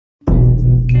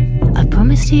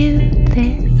promised you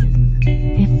this.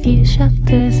 If you shut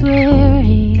those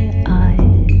weary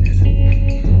eyes,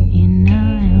 you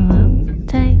know it won't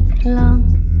take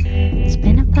long. It's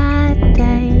been a bad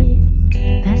day,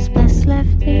 that's best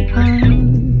left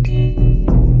behind.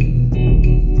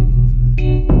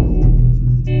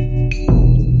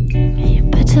 You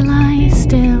better lie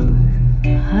still,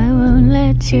 I won't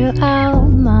let you out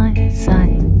my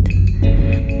sight.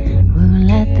 We'll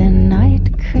let the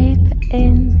night creep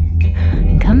in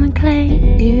and come and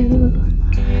claim you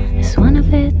as one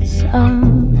of its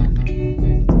own.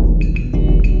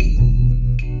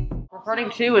 Recording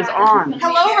 2 is on.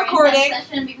 Hello, recording.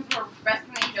 Session because we're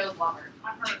rescuing Joe's lover.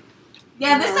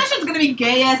 Yeah, this session's gonna be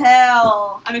gay as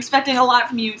hell. I'm expecting a lot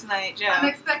from you tonight, Joe. I'm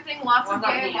expecting lots of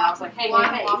gay. I was like, hey. No,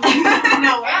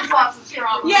 and lots of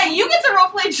trauma. Yeah, you get to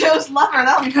roleplay Joe's lover.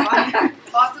 That'll be fun.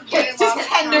 Lots of gay. Just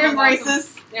tender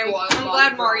embraces. I'm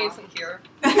glad Mari isn't here.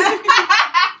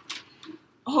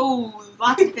 Oh,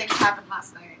 lots of things happened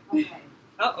last night. Okay.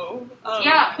 Uh-oh.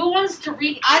 Yeah, who wants to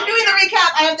read? I'm doing the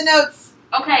recap. I have the notes.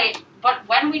 Okay, but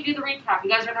when we do the recap, you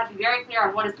guys are going to have to be very clear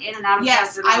on what is in and out of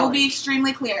Yes, character I will knowledge. be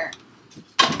extremely clear.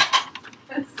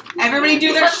 Everybody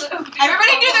do their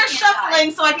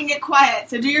shuffling so I can get quiet.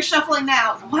 So do your shuffling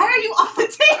now. Why are you on the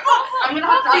table? I'm going to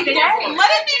have to Let update it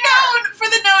be known for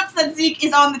the notes that Zeke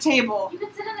is on the table. You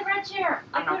can sit in the red chair.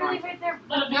 I'm not Literally going. right there.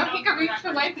 No, he can reach the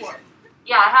whiteboard.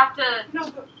 Yeah, I have to.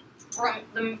 No, but... Right.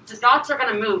 The dots are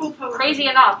going to move. Crazy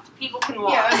enough, people can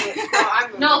walk. Yeah,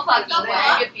 I'm No fucking way.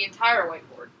 I get the entire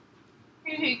whiteboard.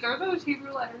 Hey, are those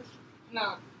Hebrew letters?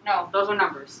 No. No, those are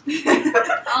numbers.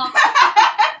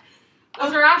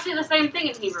 Those are actually the same thing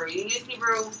in Hebrew. You use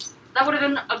Hebrew. That would have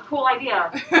been a cool idea,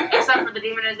 except for the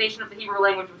demonization of the Hebrew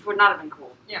language, which would not have been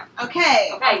cool.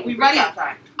 Okay, Okay, we ready? recap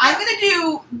time. I'm going to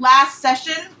do last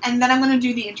session, and then I'm going to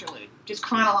do the interlude, just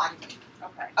chronologically.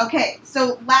 Okay. Okay,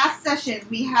 so last session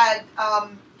we had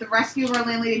the rescue of our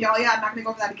landlady Dahlia. I'm not going to go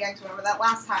over that again because we went over that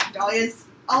last time. Dahlia's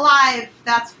alive.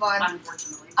 That's fun.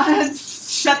 Unfortunately.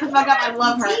 Shut the fuck up. I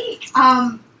love her.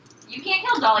 You can't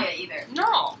kill Dahlia either.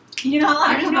 No. You know, I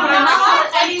like, just no, know no, no.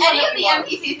 any of the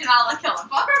NPCs you're not allowed to kill them.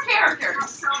 Fuck our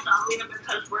characters. Tell Dahlia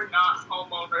because we're not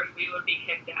homeowners, we would be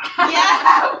kicked out.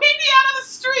 Yeah, we'd be out on the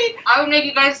street. I would make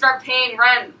you guys start paying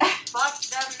rent. Fuck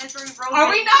that misery road. Are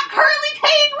we not currently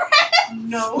paying rent?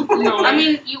 No. I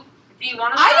mean, do you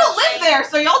want to? I don't live there,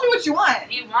 so y'all do what you want.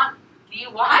 Do you want I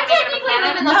to make it a technically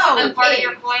live in mechanic? the No. fucking And part of cave.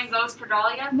 your coin goes to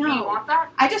Dahlia? No. Do you want that?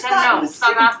 I just Then thought it no. was Stop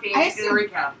assumed. asking. I You do the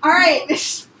recap. All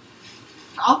right.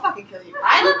 I'll fucking kill you.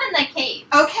 I live in the cave.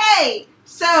 Okay,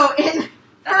 so in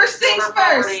First things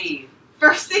first.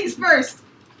 First things first.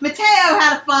 Mateo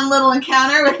had a fun little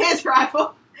encounter with his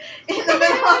rifle in the middle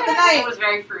of the It night. was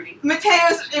very fruity.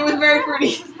 It was very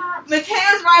fruity.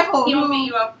 Mateo's rifle, He will who beat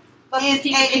you up. is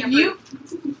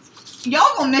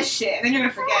y'all gonna miss shit, and then you're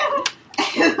gonna forget.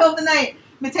 In the middle of the night,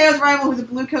 Mateo's rival, who's a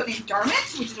blue coat named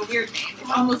Darmich, which is a weird name. It's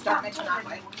almost Darmich, but not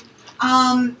quite.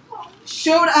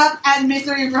 Showed up at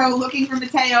Misery Row looking for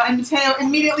Mateo, and Mateo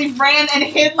immediately ran and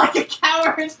hid like a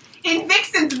coward in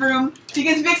Vixen's room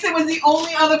because Vixen was the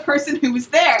only other person who was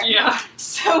there. Yeah.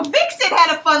 So Vixen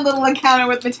had a fun little encounter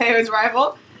with Mateo's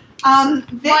rival.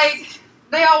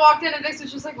 They all walked in and Vix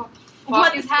was just like,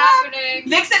 what is happening?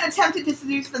 Vixen attempted to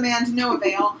seduce the man to no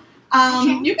avail.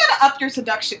 You gotta up your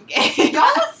seduction game.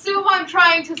 Y'all assume I'm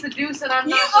trying to seduce and I'm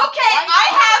not. I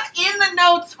have in the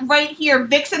notes right here,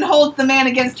 Vixen holds the man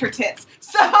against her tits.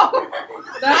 So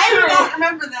That's true. don't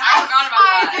remember that. I forgot about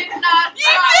that. I did not.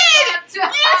 You did!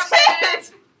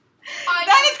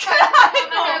 That is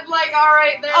canonical. Like,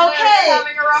 alright, they're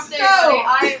having a rough day. So,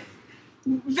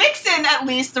 Vixen, at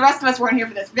least, the rest of us weren't here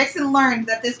for this. Vixen learned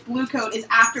that this blue coat is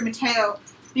after Mateo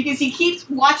because he keeps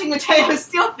watching Mateo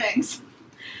steal things.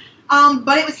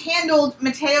 But it was handled.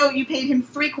 Mateo, you paid him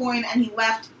 3 coin, and he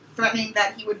left, threatening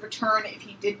that he would return if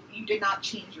you did not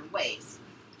change your ways.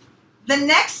 The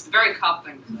next Very cop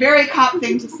thing. very cop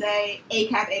thing to say,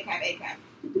 ACAB.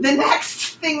 The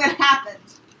next thing that happened,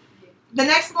 the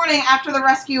next morning after the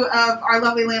rescue of our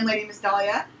lovely landlady, Miss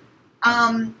Dahlia,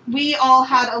 we all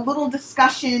had a little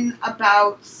discussion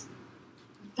about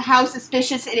how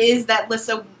suspicious it is that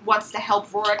Lissa wants to help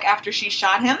Rorik after she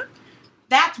shot him.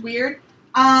 That's weird.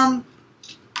 And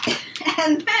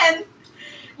then,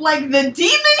 like the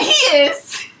demon he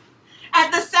is, at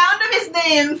the sound of his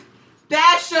name,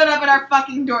 Baz showed up at our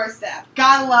fucking doorstep.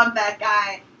 Gotta love that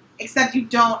guy. Except you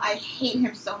don't. I hate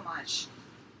him so much.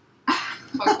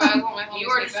 You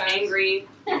were just angry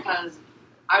because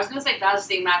I was gonna say Baz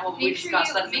being mad when we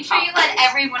discussed that. Make sure you let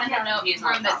everyone in the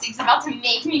room that Zeke's about to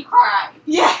make me cry.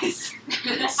 Yes.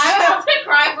 I'm about to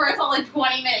cry for it's only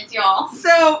 20 minutes, y'all.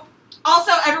 So,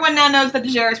 Also, everyone now knows that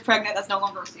Dejara is pregnant. That's no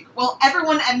longer a secret. Well,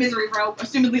 everyone at Misery Row,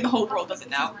 assumedly the whole world doesn't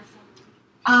know.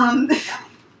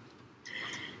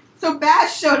 So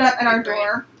Baz showed up at our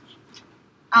door.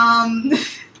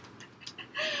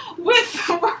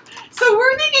 So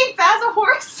Worthy gave Baz a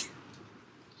horse.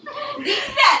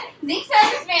 Zeke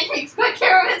said this man takes good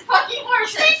care of his fucking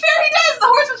horses. To be fair, he does. The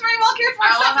horse was very well cared for. I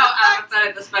except love for how the fact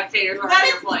apathetic the spectators are that in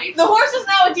is- his life. the horse is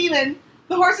now a demon.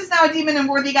 The horse is now a demon, and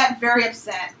Worthy got very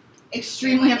upset.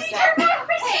 Extremely upset.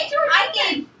 Hey,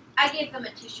 I gave them a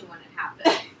tissue when it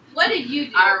happened. What did you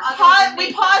do?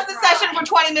 We paused the session for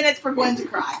 20 minutes for Gwen to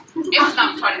cry. It was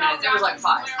not 20 minutes, it was like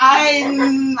 5.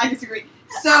 I disagree.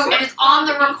 So, It is on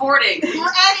the recording.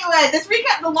 anyway, this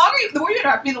recap, the more you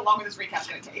interrupt me, the longer this recap's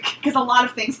going to take. Because a lot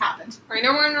of things happened. Right,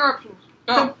 no more interruptions.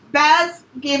 Go. So, Baz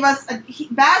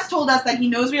Baz told us that he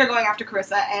knows we are going after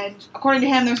Carissa, and according to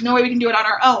him, there's no way we can do it on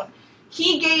our own.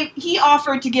 He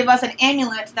offered to give us an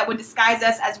amulet that would disguise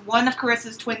us as one of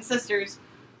Carissa's twin sisters.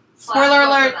 Spoiler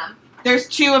alert, there's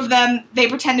 2 of them. They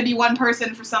pretend to be one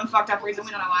person for some fucked up reason.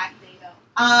 We don't know why.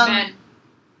 Men.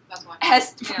 That's one.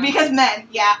 Because men,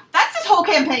 yeah. That's his whole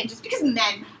campaign, just because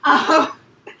men.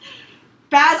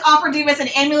 Baz offered to give us an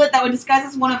amulet that would disguise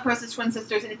us as one of Carissa's twin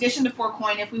sisters, in addition to 4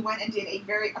 coin, if we went and did a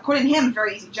according to him,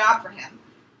 very easy job for him.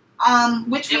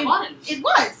 It was. It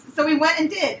was. So we went and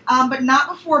did. But not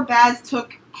before Baz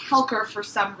took Helker for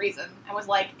some reason and was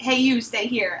like, hey, you stay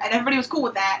here. And everybody was cool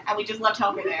with that, and we just left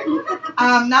Helker there.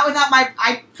 Not without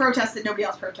I protested, nobody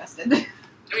else protested.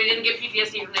 We didn't get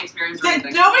PTSD from the experience or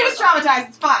anything. Nobody was traumatized,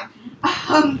 it's fine.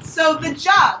 So the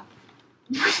job.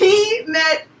 We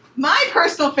met my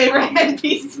personal favorite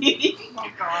NPC. Oh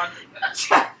god.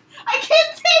 I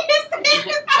can't say his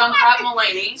name. Junkrat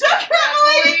Mulaney. Junkrat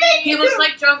Mulaney, thank He you. looks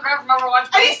like Junkrat from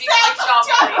Overwatch, but And he he speaks like sounds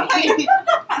Sean like Mulaney.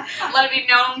 Junkrat. Let it be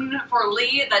known for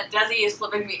Lee that Desi is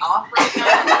flipping me off right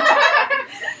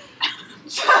now.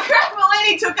 Junkrat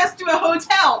Mulaney took us to a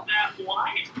hotel. What?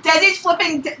 Desi's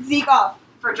flipping Zeke off.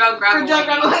 For Junkrat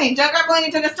Mulaney. Junkrat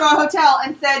Mulaney took us to a hotel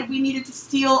and said we needed to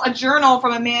steal a journal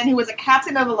from a man who was a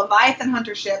captain of a Leviathan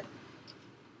hunter ship.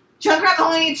 Junkrat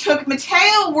Mulaney took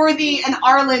Mateo, Worthy, and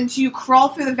Arlen to crawl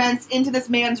through the vents into this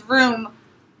man's room,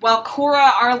 while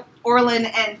Cora, Orlin,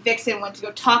 and Vixen went to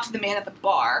go talk to the man at the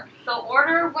bar. The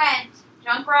order went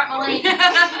Junkrat Mulaney,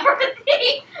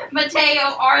 Worthy,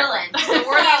 Mateo, Arlen. So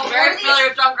Worthy's very familiar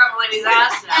with Junkrat Mulaney's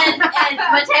ass now. And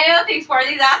Mateo thinks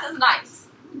Worthy's ass is nice.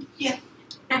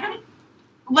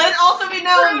 Let it also be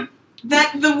known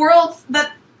that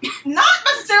not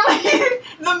necessarily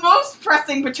the most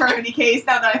pressing paternity case,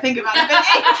 now that I think about it, but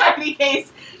a paternity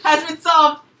case has been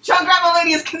solved. Junkrat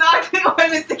Mulaney is canonically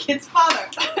Roy the kid's father.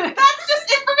 That's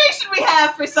just information we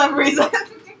have for some reason.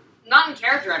 Not in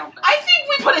character, I don't think. I think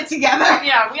we put it together.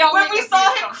 Yeah, we all When make we a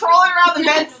saw few him crawling around the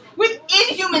vents with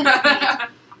inhuman speed.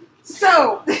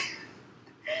 So,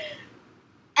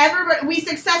 we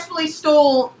successfully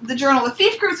stole the journal. The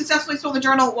thief crew successfully stole the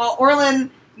journal while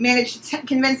Orlin managed to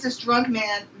convince this drunk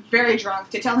man, very drunk,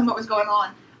 to tell him what was going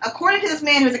on. According to this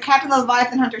man, who is a captain of the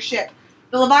Leviathan Hunter ship,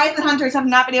 the Leviathan Hunters have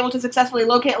not been able to successfully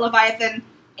locate Leviathan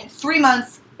in 3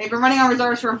 months. They've been running on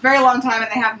reserves for a very long time, and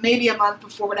they have maybe a month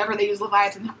before whatever they use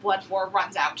Leviathan blood for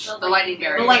runs out. The lightning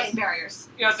barriers. The lightning barriers.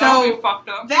 Yeah, So- that'll be fucked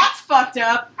up. That's fucked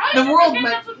up. I The world forget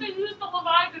went- that's what they used the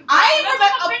Leviathan. I That's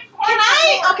remember. a big part Can of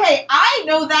I? the lore. Okay, I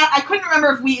know that. I couldn't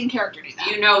remember if we in character knew that.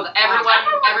 You know that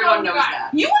everyone knows that.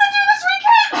 You want to do this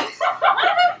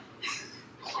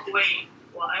recap? Wait,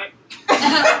 what?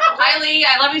 Hi Lee,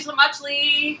 I love you so much,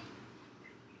 Lee.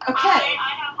 Okay.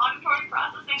 I have auditory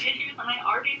processing issues, and I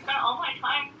already spent all my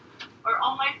time, or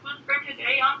all my food for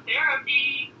today on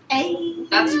therapy. Hey.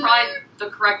 That's probably the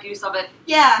correct use of it.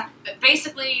 Yeah.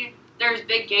 Basically, there's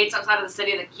big gates outside of the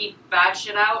city that keep bad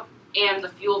shit out, and the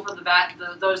fuel for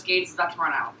those gates is about to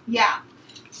run out. Yeah.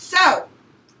 So,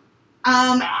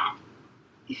 That.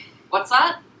 What's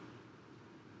that?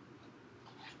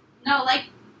 No, like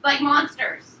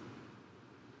monsters.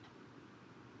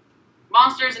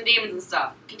 Monsters and demons and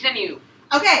stuff. Continue.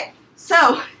 okay.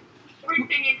 So,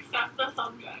 Everything except the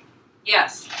subject.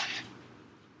 Yes.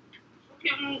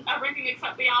 Everything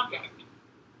except the object.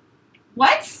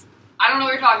 what? I don't know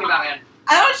what you're talking about, man.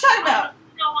 I don't know what you're talking I about. have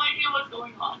no idea what's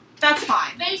going on. That's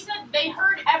fine. They said they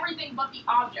heard everything but the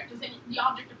object, as in the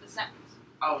object of the sentence.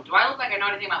 Oh, do I look like I know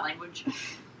anything about language?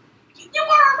 You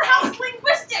are house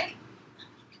linguistic.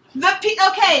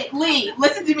 Okay, Lee,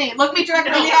 listen to me. Look me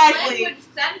directly in the No, eyes, Lee. language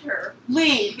center.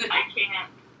 Lee, I can't.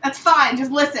 that's fine. Just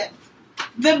listen.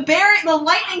 The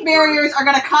lightning barriers are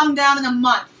gonna come down in a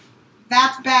month.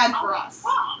 That's bad for us.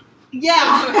 Wow.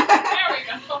 Yeah. There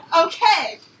we go.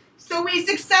 Okay. So we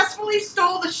successfully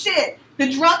stole the shit.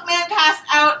 The drunk man passed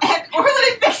out, and Orlin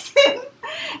and Vixen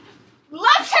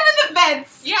left him in the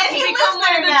vents. Yeah, and he he lives become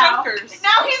one there of the now. junkers.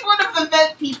 Now he's one of the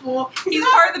vent people. He's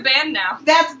part of the band now.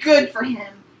 That's good for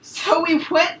him. So we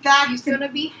went back He's to... gonna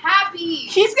be happy.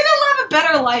 He's gonna live a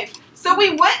better life. So we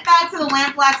went back to the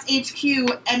Lamplax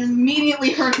HQ and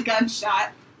immediately heard a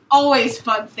gunshot. Always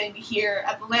fun thing to hear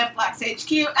at the Lamplax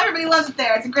HQ. Everybody loves it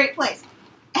there. It's a great place.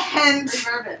 And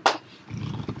Reverb it.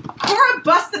 Cora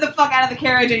busted the fuck out of the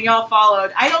carriage and y'all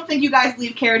followed. I don't think you guys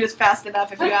leave carriages fast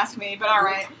enough if you ask me, but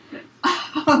alright.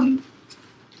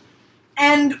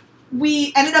 And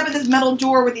we ended up at this metal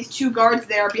door with these two guards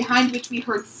there, behind which we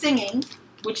heard singing,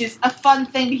 which is a fun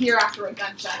thing to hear after a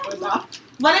gunshot goes off.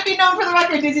 Let it be known for the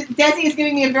record, Desi is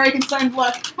giving me a very concerned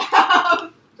look.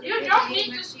 You don't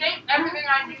need to state everything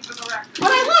I do for the record.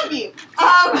 But I love you.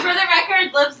 For the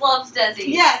record, Lips loves Desi.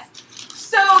 Yes.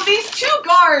 So these two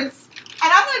guards,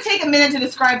 and I'm going to take a minute to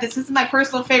describe this. This is my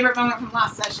personal favorite moment from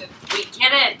last session. We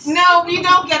get it. No, you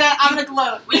don't get it. I'm going to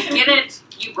gloat. We get it.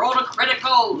 You rolled a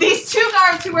critical. These two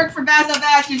guards who work for Basil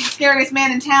Bass, who's the scariest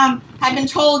man in town, had been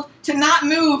told to not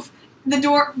move the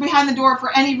door behind the door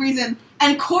for any reason.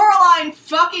 And Coraline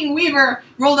fucking Weaver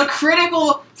rolled a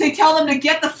critical to tell them to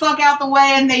get the fuck out the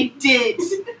way, and they did.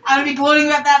 I'm going to be gloating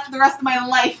about that for the rest of my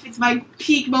life. It's my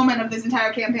peak moment of this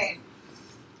entire campaign.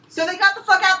 So they got the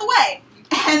fuck out the way.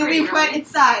 And we went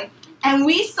inside. And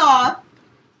we saw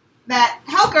that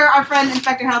Helker, our friend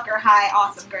Inspector Helker, hi,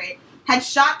 awesome, great, had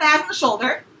shot Baz in the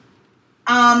shoulder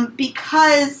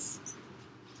because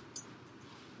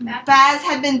Baz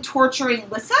had been torturing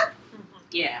Lissa.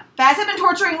 Yeah. Baz had been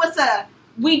torturing Lissa.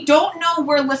 We don't know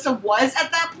where Lissa was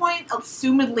at that point.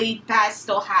 Assumedly, Baz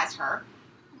still has her.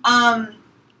 And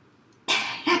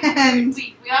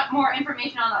We got more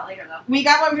information on that later, though. we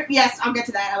got one. Yes, I'll get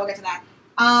to that. I will get to that.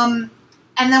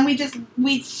 And then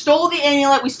we stole the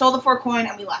amulet, we stole the 4 coin,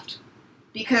 and we left.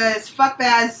 Because fuck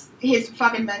Baz, his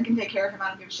fucking men can take care of him. I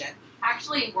don't give a shit.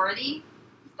 Actually, Worthy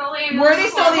stole the amulet. Worthy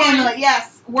stole the amulet.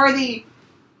 Yes, Worthy.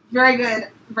 Very good.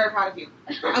 Very proud of you.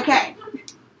 Okay.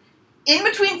 In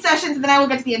between sessions, and then I will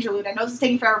get to the interlude. I know this is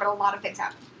taking forever, but a lot of things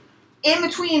happened. In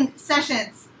between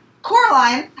sessions,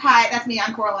 Coraline, hi, that's me,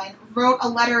 I'm Coraline, wrote a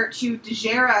letter to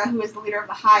Dejera, who is the leader of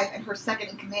the Hive and her second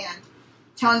in command,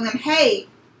 telling them, hey,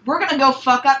 we're going to go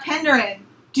fuck up Penderin.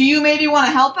 Do you maybe want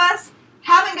to help us?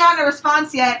 Haven't gotten a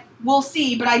response yet. We'll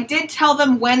see, but I did tell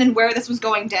them when and where this was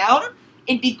going down.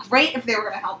 It'd be great if they were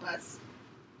going to help us.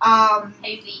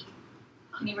 Hey, Zeke.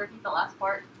 Can you repeat the last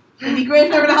part? It'd be great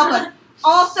if they were going to help us.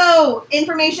 Also,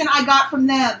 information I got from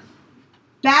them.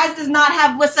 Baz does not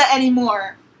have Lissa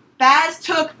anymore. Baz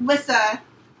took Lissa,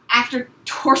 after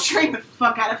torturing the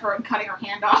fuck out of her and cutting her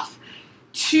hand off,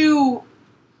 to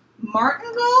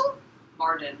Martingale?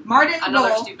 Martingale.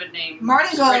 Another stupid name.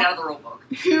 Martingale. Straight out of the rulebook.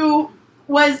 Who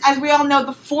was, as we all know,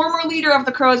 the former leader of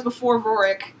the Crows before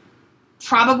Rorik,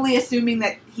 probably assuming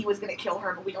that he was going to kill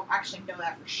her, but we don't actually know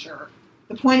that for sure.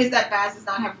 The point is that Baz does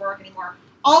not have Rorik anymore.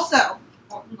 Also,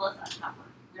 Lissa, not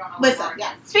Rorik. We don't know Lissa, where Rorik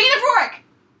yeah. is. Speaking of Rorik,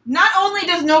 not only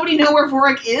does nobody know where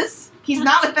Rorik is, he's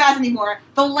not with Baz anymore.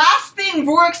 The last thing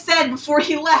Rorik said before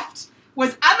he left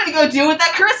was, I'm going to go deal with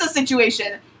that Carissa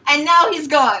situation. And now he's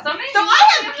gone. Somebody So I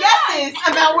have guesses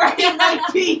about where he might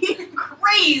be.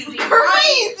 Crazy.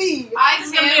 Crazy! This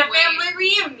is gonna be a family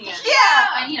reunion. Yeah!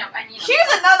 I need him.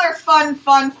 Here's another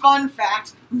fun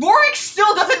fact. Rorik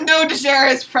still doesn't know Dejera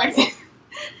is pregnant.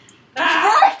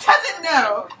 Rorik doesn't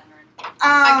know.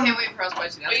 I can't wait for us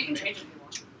to But you can change it if you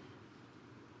want.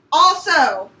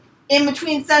 Also, in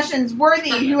between sessions,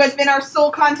 Worthy, who has been our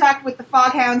sole contact with the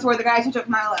Foghounds, or the guys who took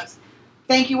Milos.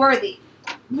 Thank you, Worthy.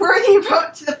 Worthy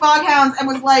wrote to the Foghounds and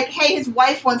was like, hey, his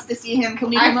wife wants to see him. Can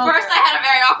we come over? First, I had a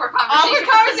very awkward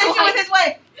conversation. With his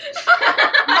wife.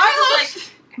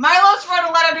 Milos wrote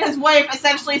a letter to his wife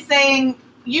essentially saying,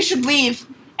 you should leave.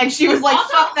 And she was like,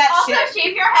 fuck that also, shit. Also,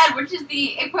 shave your head, which is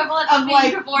the equivalent of being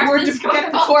like, divorced. we're just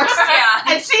getting divorced. Yeah.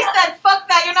 And she said, fuck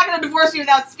that, you're not going to divorce me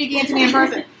without speaking it to me in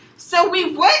person. So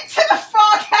we went to the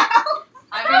Foghouse.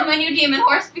 I brought my new demon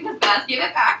horse because Baz gave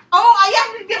it back. Oh, I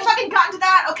haven't fucking gotten to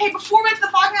that. Okay, before we went to the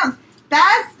Foghounds,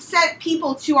 Baz sent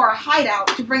people to our hideout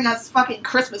to bring us fucking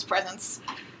Christmas presents.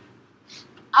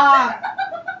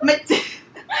 Mateo,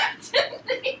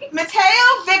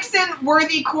 Vixen,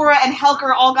 Worthy, Cora, and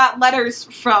Helker all got letters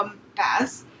from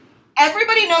Baz.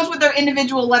 Everybody knows what their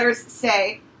individual letters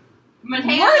say.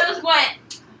 Mateo knows what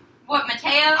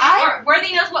Mateo, or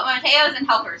Worthy knows what Mateo's and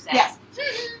Helker say. Yes.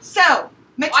 So,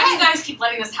 Mateo... Why do you guys keep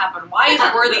letting this happen? Why is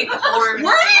Worthy the Lord?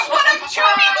 Worthy's one of 2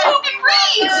 people who can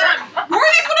read!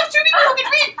 Worthy's one of 2 people who can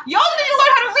read! Y'all need to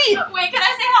learn how to read! Wait, can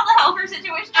I say how the Helker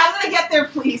situation I'm gonna get there,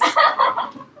 please.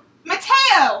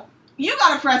 Mateo, you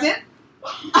got a present.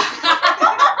 Cup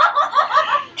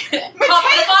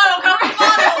the bottle, cup the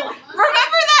bottle.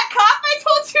 Remember that cop I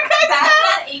told you guys about?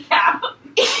 That's not ACAP.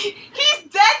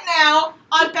 He's dead now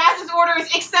on Baz's orders,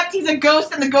 except he's a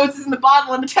ghost and the ghost is in the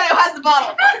bottle and Mateo has the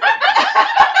bottle.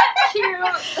 Cute.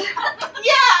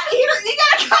 Yeah, you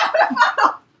gotta cop the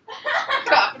bottle.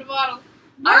 Cop in a bottle.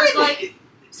 I was like,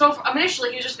 so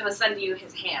initially he was just gonna send you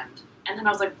his hand, and then I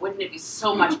was like, wouldn't it be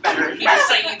so much better if he just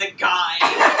sent you the guy?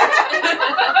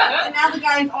 And now the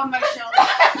guy's on my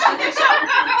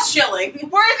shelf. Chilling.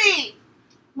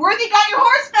 Worthy got your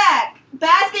horse back.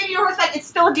 Baz gave you your horse back. It's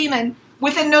still a demon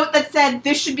with a note that said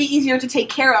this should be easier to take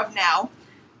care of now.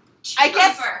 I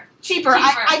guess cheaper.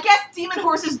 I guess demon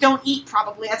horses don't eat.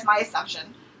 Probably that's my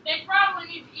assumption. They probably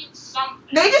need to eat something.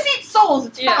 They just eat souls.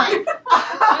 It's Yeah. fine.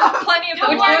 Plenty of Don't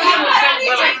food. worry, Worthy was I'm good, trying to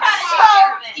but- take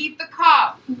care of it. Eat the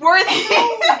cop. Worthy.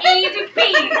 Easy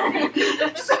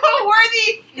peasy. So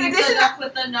Worthy, in Eat addition the to duck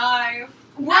with the knife.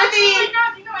 Worthy, Absolutely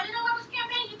not. You know, I didn't know this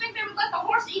campaign. You think they would let the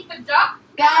horse eat the duck?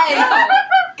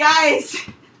 guys,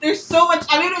 there's so much.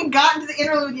 I haven't even gotten to the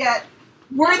interlude yet.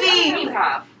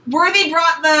 Worthy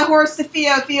brought the horse to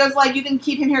Theo. Theo's like, you can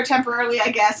keep him here temporarily, I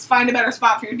guess. Find a better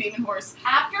spot for your demon horse.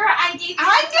 After I gave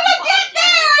I'm gonna get there,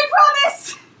 I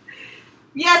promise!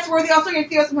 Yes, Worthy also gave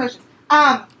Theo some potions.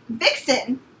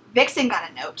 Vixen got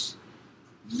a note.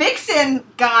 Vixen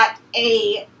got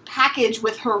a package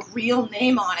with her real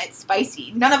name on it,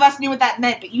 Spicy. None of us knew what that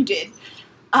meant, but you did.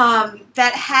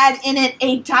 That had in it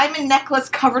a diamond necklace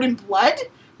covered in blood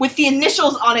with the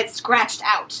initials on it scratched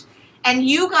out. And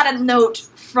you got a note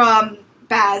from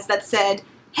Baz that said,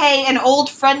 hey, an old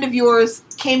friend of yours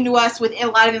came to us with a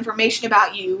lot of information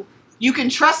about you. You can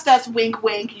trust us, wink,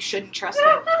 wink. You shouldn't trust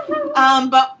him.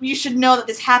 But you should know that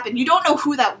this happened. You don't know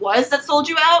who that was that sold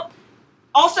you out.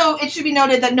 Also, it should be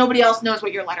noted that nobody else knows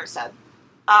what your letter said.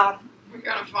 We're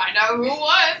gonna find out who it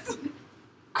was.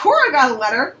 Cora got a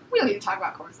letter. We don't need to talk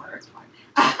about Cora's letter. It's fine.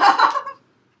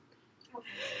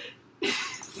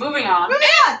 Moving on. Moving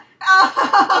on.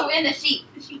 Oh, in the sheet.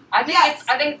 I think Yes.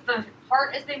 I think the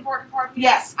heart is the important part here.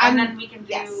 Yes, And then we can do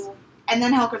yes. And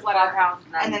then Helker's letter. Firehouse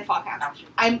And then Foghouse. Ouch.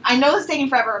 I know this is taking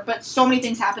forever, but so many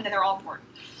things happened and they're all important.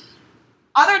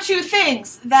 Other two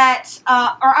things that,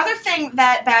 other thing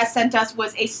that Baz sent us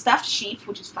was a stuffed sheep,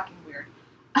 which is fucking weird.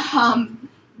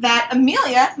 That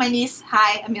Amelia, my niece,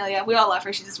 hi Amelia, we all love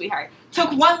her, she's a sweetheart,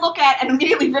 took one look at and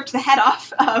immediately ripped the head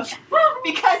off of,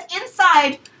 because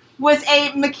inside was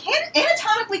a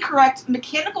anatomically correct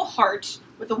mechanical heart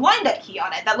with a wind-up key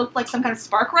on it that looked like some kind of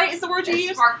Sparkrite is the word you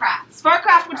use? Sparkcraft.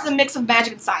 Sparkcraft, which is a mix of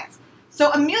magic and science.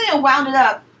 So Amelia wound it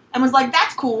up and was like,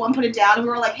 that's cool, and put it down, and we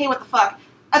were like, hey, what the fuck?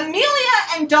 Amelia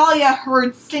and Dahlia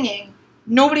heard singing.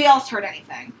 Nobody else heard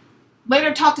anything.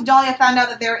 Later talked to Dahlia, found out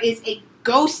that there is a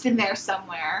ghost in there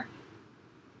somewhere.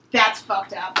 That's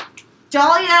fucked up.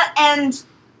 Dahlia and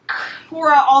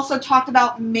Cora also talked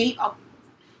about maybe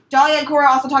Dahlia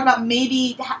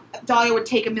Dahlia would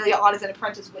take Amelia on as an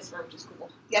apprentice whisperer, which is cool.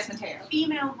 Yes, Mateo.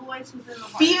 Female voice was in the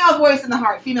heart. Female voice in the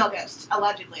heart. Female ghost,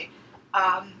 allegedly.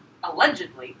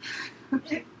 Allegedly.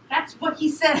 That's what he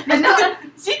said. No,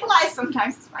 Zeke lies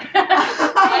sometimes. It's fine.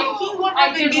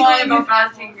 I did lie about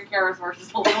Baz taking your care of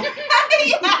horses a little.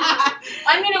 Yeah.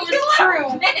 I mean, it was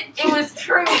true. It was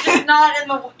true, just not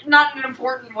in an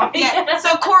important way. Yeah.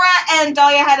 So Cora and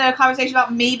Dahlia had a conversation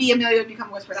about maybe Amelia would become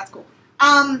a whisperer. That's cool.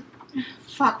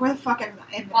 Fuck. Where the fuck am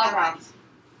I? Foghouse.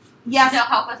 Yes. They'll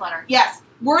help us letter. Yes.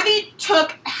 Worthy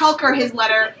took Helker his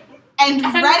letter and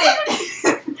read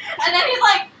it. And then he's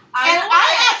like, And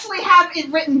I actually have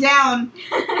it written down.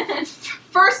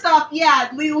 First off, yeah,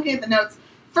 looking at the notes.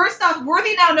 First off,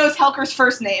 Worthy now knows Helker's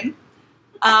first name.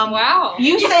 Wow.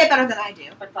 You say it better than I do.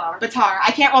 Batar.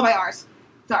 I can't roll my R's.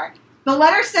 Sorry. The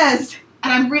letter says,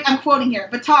 and I'm quoting here,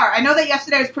 Batar, I know that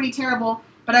yesterday was pretty terrible,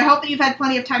 but I hope that you've had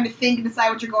plenty of time to think and decide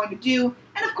what you're going to do.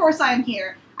 And of course I am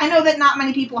here. I know that not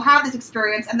many people have this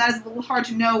experience, and that is a little hard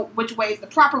to know which way is the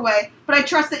proper way, but I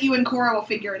trust that you and Cora will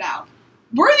figure it out.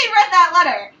 Worthy read that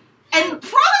letter and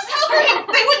promised Helker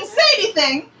they wouldn't say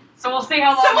anything. So we'll see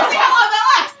how long. that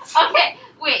lasts. okay,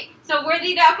 wait. So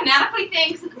Worthy now canonically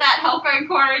thinks that Helker and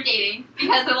Cora are dating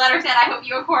because the letter said, I hope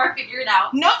you and Cora figure it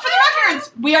out. Note for the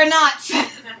records, we are not.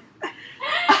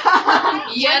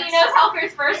 Yes. Worthy knows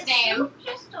Helker's first name.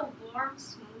 Just a warm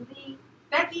smoothie.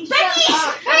 Becky, Shut the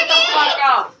fuck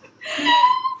up.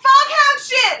 Foghound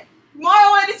shit! Mara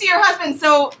wanted to see her husband,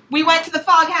 so we went to the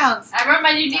Foghounds. I wrote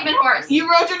my new demon horse. You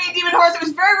rode your new demon horse. It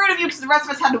was very rude of you because the rest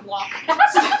of us had to walk.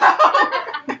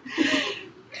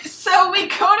 So we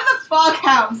go to the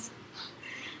Foghounds,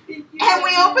 and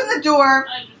we open the door,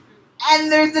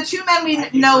 and there's the two men we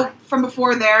know from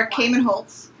before there, Cayman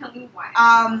Holtz. Tell me why.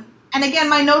 And again,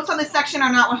 my notes on this section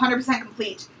are not 100%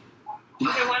 complete.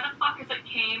 Okay, why the fuck is it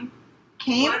Kame?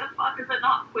 Kame? Why the fuck is it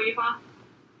not Quava?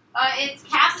 It's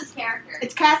Cass's character.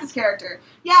 It's Cass's character.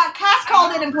 Yeah, Cass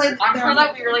called it and played. I'm their sure own that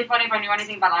would be character. really funny if I knew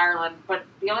anything about Ireland, but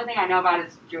the only thing I know about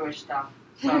is Jewish stuff.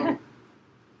 So,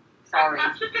 sorry.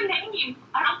 That's just a name.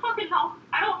 I don't fucking know.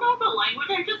 I don't know the language.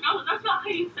 I just know that that's not how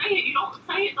you say it. You don't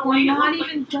say it the way We're it not looks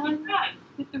even like done it's said.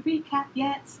 with the recap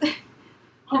yet.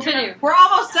 Continue. We're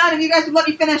almost done. If you guys would let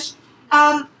me finish.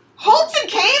 Holtz and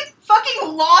Kame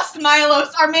fucking lost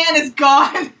Milos. Our man is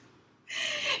gone.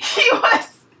 He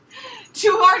was, to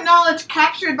our knowledge,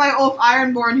 captured by Ulf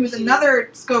Ironborn, who's another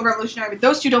Skov revolutionary, but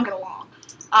those two don't get along.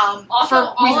 Also, for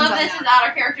all reasons of this unknown. is out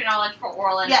of character knowledge for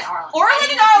Orlin Yes, and Arlen. Orlin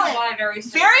and Arlen. Why very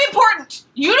soon. Very important.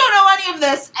 You don't know any of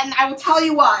this, and I will tell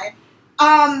you why.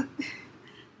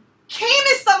 Kame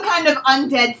is some kind of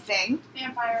undead thing.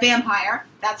 Vampire.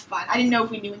 That's fun. I didn't know if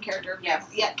we knew in character. Yes.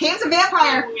 Yeah, Kame's a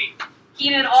vampire. Wait,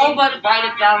 Keenan all but write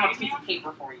it down on a piece of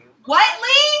paper for you. What,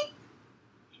 Lee?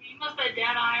 Kame was the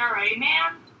dead IRA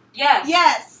man? Yes.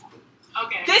 Yes.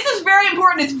 Okay. This is very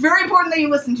important. It's very important that you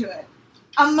listen to it.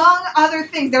 Among other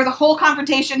things, there was a whole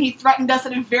confrontation. He threatened us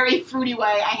in a very fruity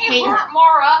way. I hate He him. hurt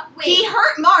Mara. He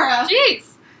hurt Mara.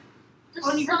 Jeez. The The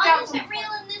sun sun isn't isn't real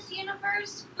in this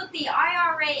universe, but the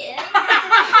IRA is.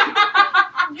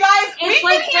 Guys, It's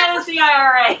like fantasy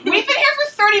IRA. we've been here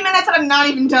for 30 minutes and I'm not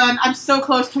even done. I'm so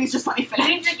close. Please just let me You finish.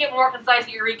 need to get more concise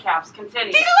in your recaps.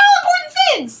 Continue. These are all important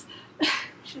things.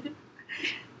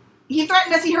 He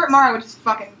threatened us. He hurt Mara, which is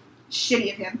fucking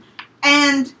shitty of him.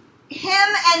 And him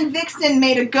and Vixen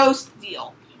made a ghost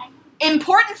deal.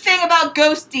 Important thing about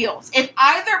ghost deals: if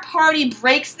either party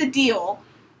breaks the deal,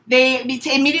 they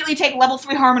immediately take level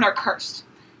 3 harm and are cursed.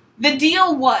 The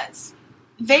deal was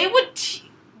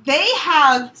they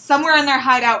have somewhere in their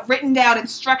hideout written down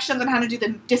instructions on how to do the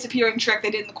disappearing trick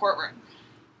they did in the courtroom.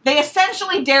 They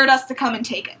essentially dared us to come and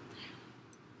take it.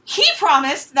 He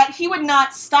promised that he would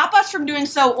not stop us from doing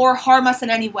so or harm us in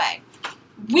any way.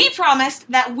 We promised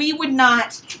that we would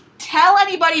not tell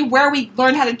anybody where we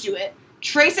learned how to do it,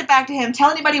 trace it back to him, tell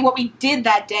anybody what we did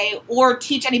that day, or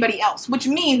teach anybody else, which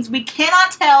means we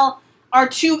cannot tell our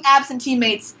 2 absent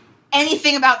teammates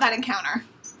anything about that encounter.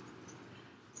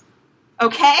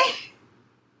 Okay?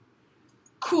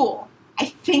 Cool. I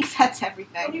think that's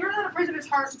everything. When you ripped out a prisoner's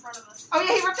heart in front of us. Oh yeah,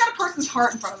 he ripped out a person's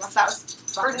heart in front of us. That was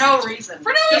For fucking- no reason.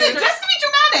 For no reason, just to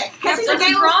be dramatic. Because he's a That's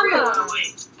Baylor drama. Fruit.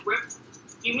 Wait, Rip,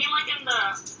 you mean like in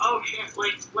the, oh shit,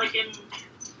 like in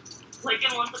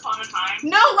Once Upon a Time?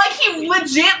 No, like he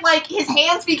legit, like his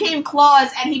hands became claws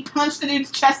and he punched the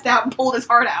dude's chest out and pulled his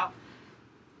heart out.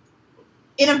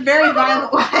 In a very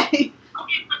violent way.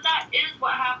 Okay, but that is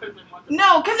what happens in Once Upon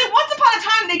No, because in Once Upon a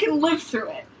Time they can live through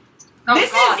it. Oh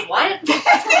This God, is- what? This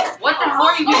is What the hell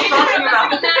are you Okay, talking that's about?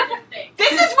 the magic thing.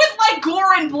 this is with like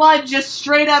gore and blood just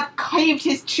straight up caved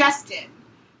his chest in.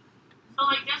 So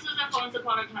like this is if Once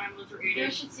Upon a Time was You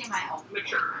rated should see my help.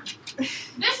 mature. This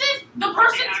is the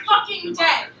person's fucking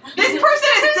dead. This person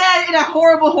is dead in a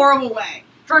horrible, horrible way.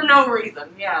 For no reason,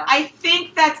 yeah. I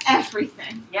think that's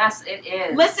everything. Yes, it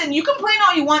is. Listen, you complain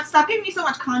all you want. Stop giving me so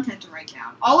much content to write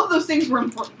down. All of those things were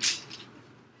important.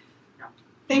 No.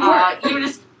 They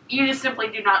were. You just simply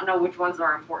do not know which ones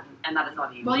are important, and that is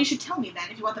on you. Well, you should tell me then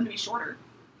if you want them to be shorter.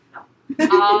 No. Then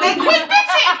quit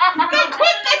bitching! Then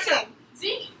quit bitching!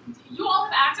 Zeke, you all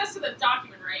have access to the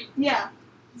document, right? Yeah.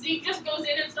 Zeke just goes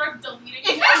in and starts deleting If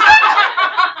it. you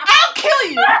I'll kill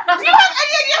you! Do you have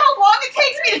any idea how long it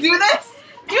takes me to do this?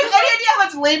 Do you have any idea how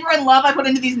much labor and love I put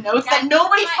into these notes that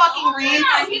nobody fucking reads?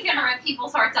 Yeah, he's gonna rip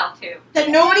people's hearts out too. That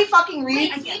nobody fucking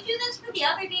Wait, reads? did you do this for the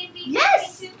other D&D?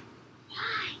 Yes!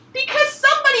 Because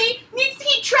somebody needs to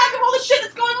keep track of all the shit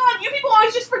that's going on. You people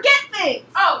always just forget things.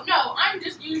 Oh, no, I'm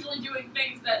just usually doing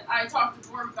things that I talk to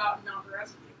Gorm about and not the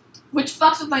rest of you. Which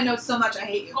fucks with my notes so much, I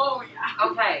hate you. Oh, yeah.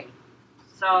 Okay,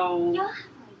 so You'll have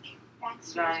like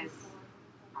backstories. Guys.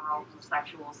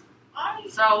 Homosexuals.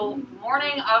 So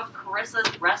morning of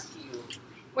Carissa's rescue.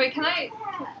 Wait, can I?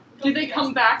 Do they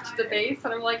come back to the base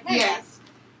and I'm like, hey, Yes.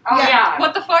 Oh Yeah. yeah.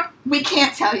 what the fuck? We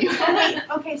can't tell you. Oh, wait,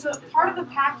 okay, so part of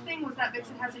the pact thing was that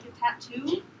Vixen has like a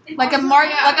tattoo. Like a mark,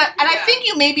 Yeah. like a, and I Yeah. think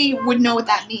you maybe would know what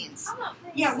that means.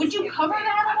 Yeah, would you cover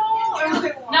that at all? Or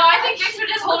No, I think Vix would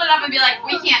just hold it up and be like,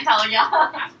 we can't tell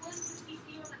y'all.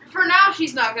 For now,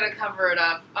 she's not gonna cover it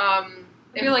up.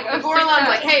 If, Be like, if oh, Orlan's success.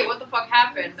 like, hey, what the fuck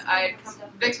happened?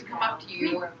 Vix would come up to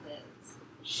you,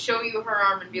 show you her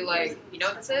arm, and be like, you know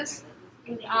what this is?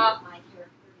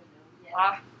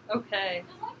 Okay.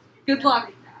 Good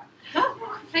luck.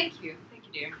 Thank you,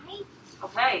 dear.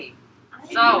 Okay.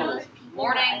 So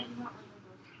morning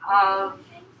of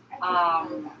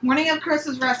Morning of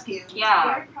Chris's rescue.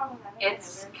 Yeah,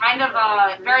 it's kind of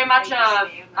very much a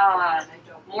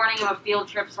morning of a field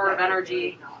trip sort of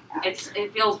energy.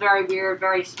 It feels very weird,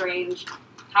 very strange.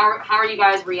 How are you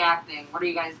guys reacting? What are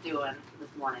you guys doing this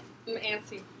morning? I'm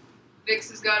antsy. Vix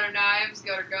has got her knives,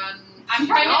 got her gun. I'm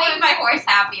trying to make my horse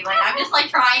happy. Like, I'm just, like,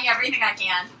 trying everything I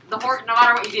can. The horse, no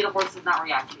matter what you do, the horse does not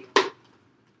react to you.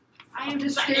 I am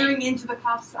just staring into the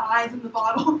cop's eyes in the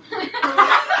bottle for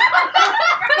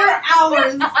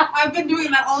hours. I've been doing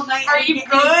that all night. Are and you getting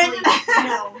good? sleep.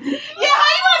 No. Yeah, how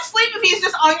you want to sleep if he's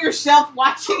just on your shelf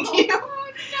watching you?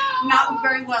 Not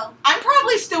very well. I'm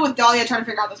probably still with Dahlia trying to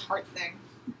figure out this heart thing.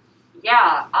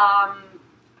 Yeah,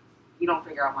 you don't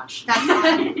figure out much. That's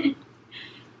fine.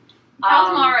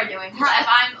 How's Mara doing? 'Cause if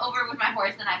I'm over with my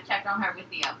horse, then I've checked on her with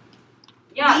Theo.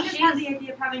 Yeah, We just had the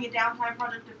idea of having a downtime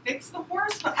project to fix the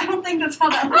horse, but I don't think that's how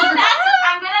that Well, works.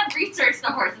 I'm gonna research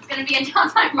the horse. It's gonna be a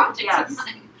downtime project. Yes. of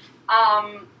mine.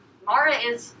 Mara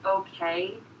is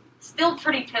okay. Still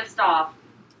pretty pissed off.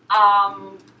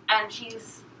 And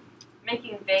she's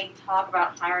making vague talk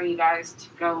about hiring you guys to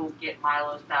go get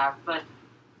Milo's back, but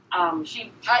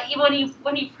she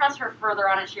when you press her further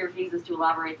on it, she refuses to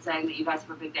elaborate, saying that you guys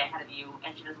have a big day ahead of you,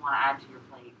 and she doesn't want to add to your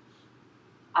plate.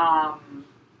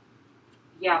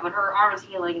 Yeah, but her arm is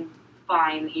healing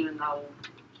fine, even though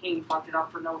King fucked it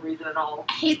up for no reason at all.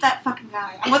 I hate that fucking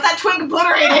guy. I want that twink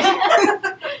obliterated.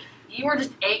 You were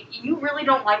just you really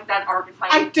don't like that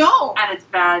archetype. I don't. And it's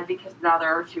bad because now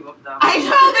there are two of them. I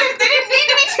know. They didn't need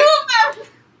to be two of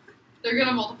them. They're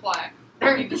gonna multiply.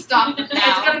 They're- We need to stop them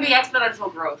now. It's going to be exponential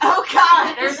growth. Oh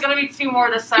god. There's going to be 2 more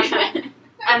this session,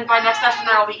 and by next session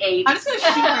there will be 8. I'm just gonna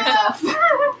shoot myself.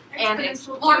 And it's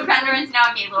Lord Penderen's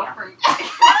now a gay little fruit. I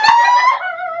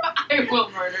will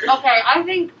murder. okay. I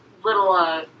think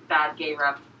little bad gay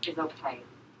rep is okay,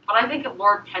 but I think if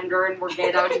Lord Penderin were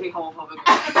gay, that would just be homophobic.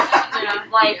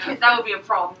 That would be a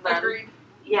problem. Then. Agreed.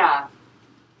 Yeah.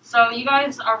 So you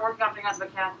guys are working on figuring out the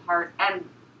mechanical part, and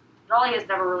Dolly has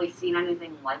never really seen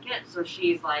anything like it, so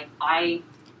she's like, I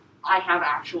have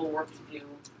actual work to do,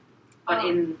 but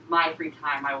in my free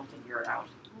time I will figure it out.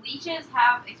 Leeches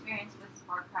have experience with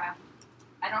Smartcraft.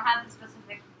 I don't have the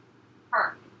specific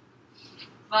perk,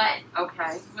 but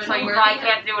Okay. But So you Worthy probably does-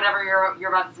 can't do whatever you're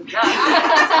about to suggest.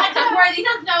 just Worthy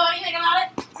doesn't know anything about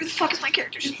it. Where the fuck is my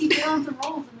character Just sheet? keep doing some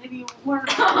rolls and maybe you'll learn.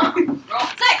 Roll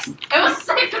 6. It was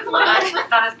 6 as well.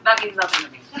 that means nothing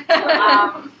to me.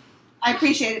 I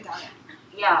appreciate it, Dahlia.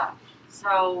 Yeah.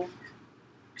 So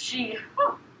she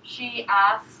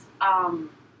asks,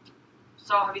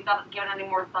 so have you given any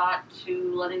more thought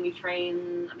to letting me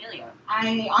train Amelia?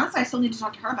 I still need to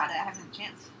talk to her about it. I haven't had a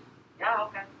chance. Yeah,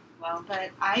 okay. Well, But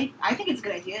I think it's a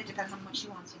good idea. It depends on what she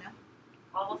wants, you know?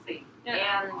 we'll see.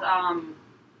 Yeah. And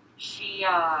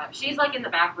she's like in the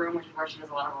back room, which is where she does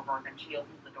a lot of her work, and she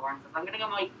opens the door and says, I'm gonna go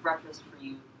make breakfast for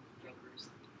you drinkers.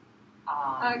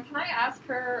 Can I ask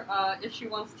her if she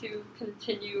wants to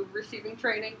continue receiving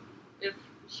training? If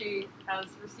she has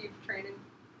received training?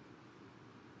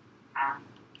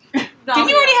 Didn't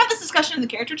you already have this discussion in the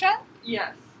character chat?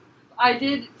 Yes. I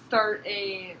did start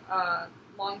a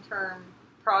long-term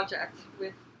project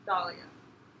with Dahlia.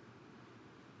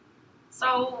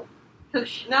 So,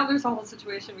 Because now there's a whole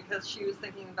situation because she was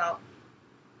thinking about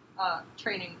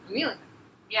training Amelia.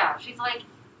 yeah, she's like,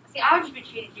 see, I would just be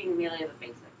teaching Amelia the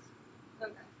basics.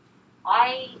 Okay.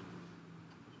 I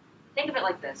think of it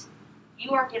like this.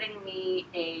 You are getting me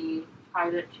a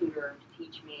private tutor to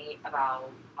teach me about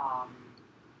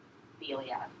the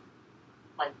Iliad.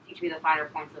 Like, teach me the finer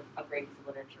points of great pieces of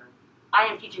literature. I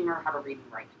am teaching her how to read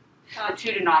and write. The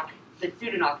two do not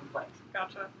conflict.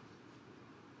 Gotcha.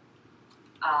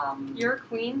 You're You're a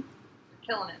queen.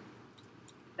 You're killing it.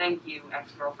 Thank you,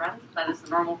 ex-girlfriend. That is the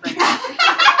normal thing.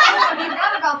 I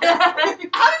forgot about that.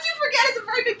 How did you forget? It's a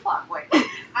very big plot point.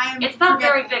 I am It's not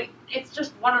very forgetful. big. It's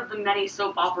just one of the many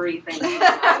soap opera-y things.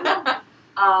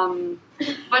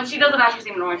 But she doesn't actually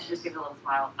seem annoyed. She just gives a little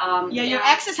smile. Yeah, your and-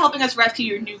 ex is helping us rescue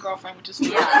your new girlfriend, which is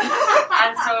fun. Yeah.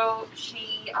 And so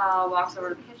she walks over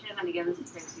to the kitchen and begins to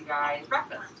fix you guys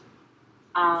breakfast.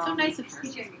 So nice of her.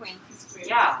 She's a queen.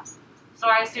 Yeah. So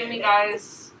I assume you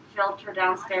guys filter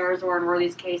downstairs, or in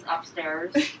Worthy's case,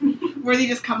 upstairs. Worthy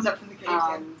just comes up from the cave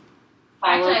Actually,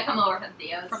 Actually, I come over from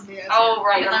Theo's. from the oh,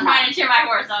 right. Because I'm never trying to cheer my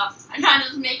horse up. I'm trying to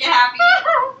just make it happy.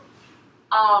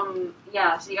 mind.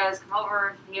 Yeah, so you guys come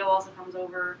over. Theo also comes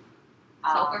over.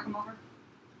 Helker come over.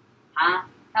 Huh?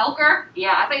 Helker?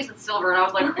 Yeah, I thought you said Silver, and I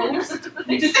was like, oops. Just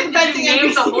Did inventing you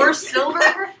name the NPCs. horse Silver?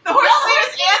 The horse name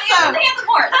is He's Ansem. the handsome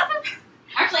horse.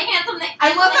 Actually, handsome. I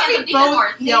love that we handsome demon both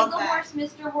horse. yelled the that. horse,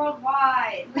 Mr.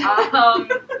 Worldwide.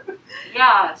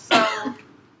 Yeah, so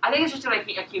I think it's just going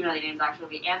to accumulate names,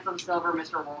 actually. Be Ansem Silver,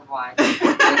 Mr. Worldwide.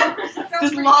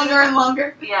 Just longer and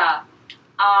longer. Yeah.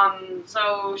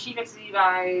 So she fixes you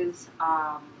guys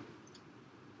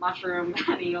mushroom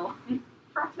and eel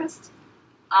breakfast.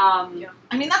 I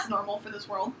mean, that's normal for this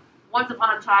world. Once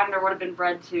upon a time, there would have been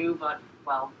bread too, but,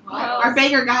 well. Our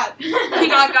baker got. He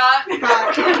got.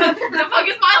 The fuck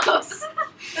is Milos?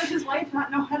 Does his wife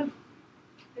not know how to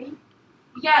bake?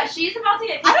 Yeah, she's about to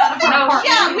get I don't kicked think. out of her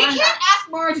Yeah, apartment. we can't ask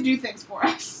Mara to do things for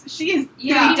us. She is She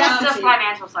doing does the destitute.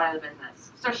 financial side of the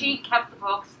business. So she kept the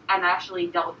books and actually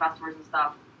dealt with customers and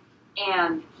stuff,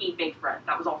 and he baked bread.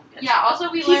 That was all he did. Yeah, also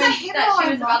we He's a learned hero, that she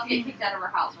I was love about to get him. kicked out of her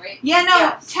house, right? Yeah, no,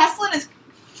 Yes. Teslin is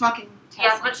fucking Teslin.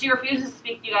 Yes, but she refuses to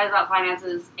speak to you guys about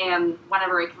finances, and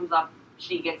whenever it comes up,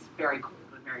 she gets very cold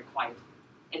and very quiet.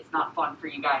 It's not fun for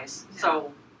you guys,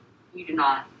 so you do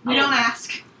not. We don't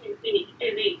ask.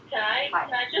 Izzy, can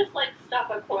I just like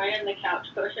stuff a coin in the couch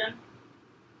cushion?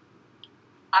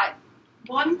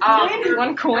 One For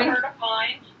One coin. her to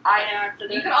find by I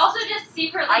accident. You could also just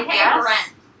secretly I pay her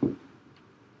guess. rent.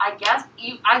 I guess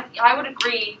I would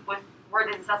agree with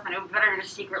Word's assessment. It would be better to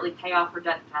just secretly pay off her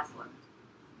debt to Teslin.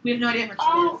 We have no idea how much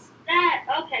Oh, it is. that.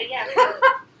 Okay, yeah.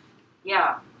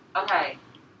 Yeah. Okay.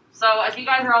 So as you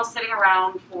guys are all sitting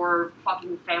around for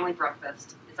fucking family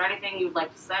breakfast, is there anything you'd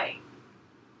like to say?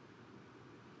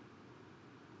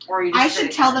 Or are you just I should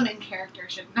sitting tell there? them in character,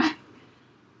 shouldn't I?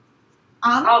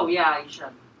 Oh yeah, you should.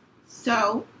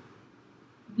 So,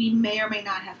 we may or may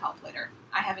not have help later.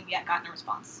 I haven't yet gotten a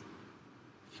response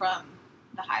from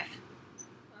the Hive.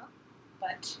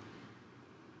 But,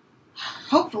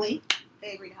 hopefully,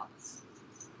 they agree to help us.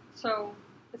 So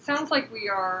it sounds like we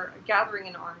are gathering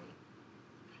an army.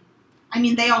 I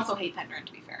mean, they also hate Penderin,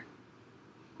 to be fair.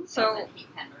 So Doesn't hate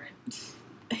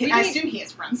Penderin. We I need- assume he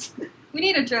has friends. we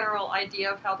need a general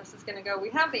idea of how this is going to go.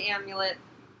 We have the amulet.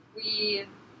 We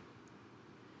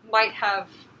might have,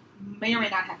 May or may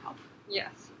not have help. yes.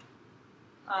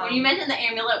 When you mention the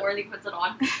amulet, Worthy puts it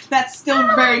on. That's still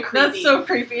very creepy. That's so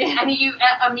creepy. And you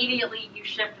immediately you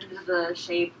shift into the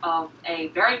shape of a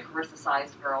very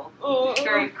Carissa-sized girl.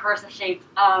 Very Carissa-shaped.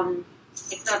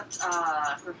 Except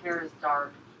her hair is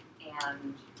dark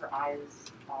and her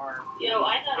eyes are.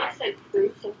 I thought it said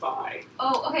crucify.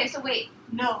 Oh, okay, so wait.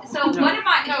 No. So No. what am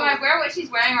I, do I wear what she's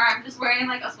wearing, or I'm just wearing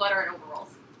like a sweater and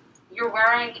overalls? You're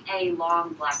wearing a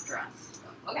long black dress.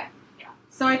 Okay.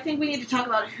 So I think we need to talk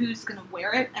about who's going to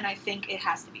wear it, and I think it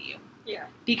has to be you. Yeah.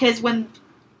 Because when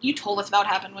you told us about what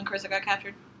happened when Carissa got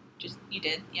captured, you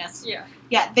did, yes? Yeah.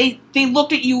 Yeah, they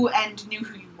looked at you and knew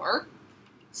who you were.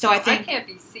 So I I think can't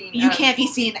be seen. you as- can't be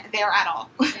seen there at all.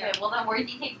 Okay, well then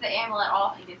Worthy takes the amulet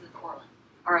off and gives it to Orlin.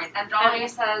 Alright, and Dahlia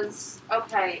says,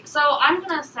 okay, so I'm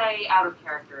gonna say out of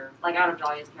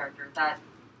Dahlia's character, that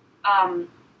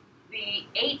the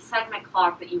 8-segment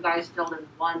clock that you guys filled in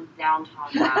one downtown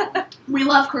round, We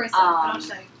love Carissa, Um, don't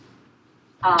say.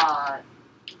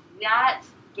 that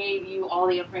gave you all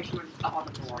the information which is up on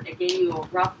the board. It gave you a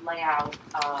rough layout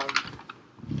of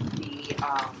the,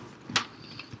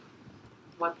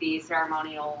 what the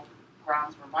ceremonial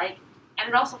grounds were like, and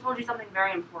it also told you something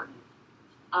very important.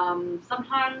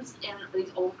 Sometimes in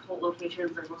these old cult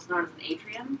locations, there's what's known as an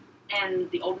atrium. In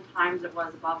the olden times, it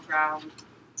was above ground.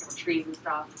 There were trees and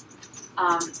stuff.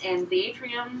 And the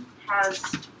atrium has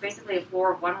basically a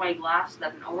floor of one-way glass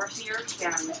that an overseer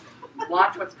can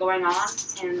watch what's going on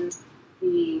in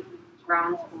the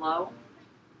grounds below,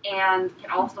 and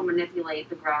can also manipulate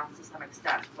the grounds to some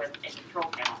extent with a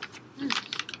control panel.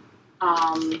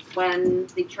 When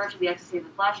the Church of the Ecstasy of the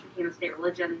Flesh became a state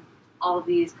religion, all of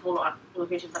these cult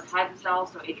locations that hide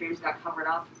themselves, so atriums got covered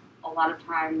up, a lot of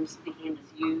times became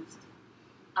disused.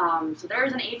 So there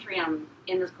is an atrium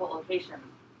in this cult location.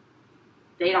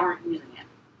 They aren't using it.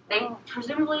 They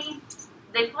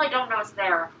probably don't know it's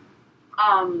there.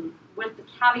 With the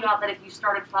caveat that if you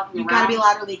started fucking You around, gotta be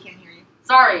louder, they can't hear you.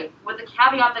 Sorry, with the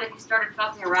caveat that if you started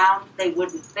fucking around, they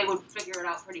would figure it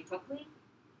out pretty quickly.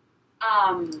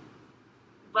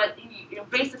 But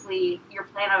basically, your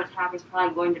plan of attack is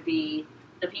probably going to be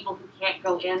the people who can't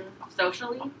go in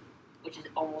socially, which is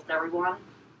almost everyone,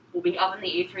 will be up in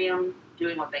the atrium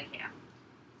doing what they can.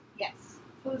 Yes.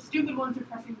 So the stupid ones are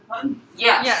pressing the buttons.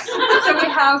 Yes. Yes. So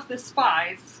we have the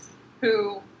spies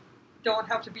who don't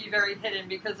have to be very hidden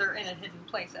because they're in a hidden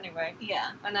place anyway.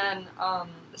 Yeah. And then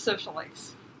the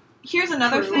socialites. Here's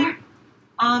another True.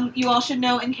 thing you all should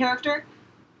know in character.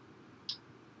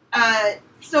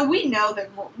 So we know that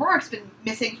Rorik's been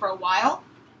missing for a while.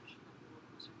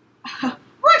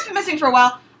 Rorik's been missing for a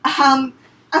while.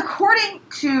 According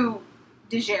to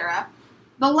Dejera,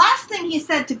 the last thing he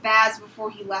said to Baz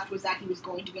before he left was that he was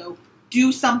going to go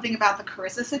do something about the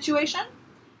Carissa situation.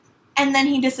 and then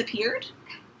he disappeared.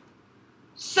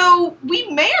 So we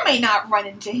may or may not run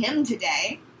into him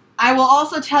today. I will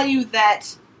also tell you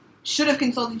that, should have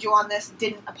consulted you on this,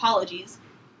 didn't, apologies.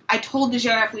 I told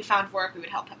Dejara if we found Rorik, we would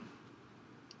help him.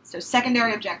 So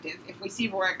secondary objective, if we see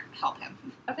Rorik, help him.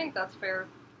 I think that's fair.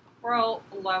 We're all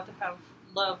allowed to have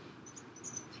love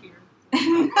here.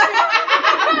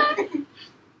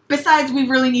 Besides, we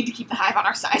really need to keep the Hive on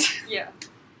our side. Yeah.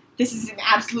 This is an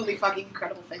absolutely fucking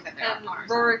incredible thing that they're And on ours.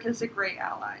 Rorik is a great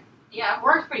ally. Yeah,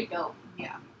 Rorik's pretty dope.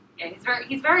 Yeah. Yeah,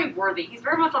 he's very worthy. He's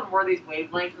very much on Worthy's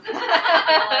wavelength.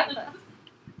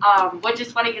 Which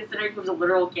is funny considering he was a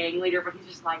literal gang leader, but he's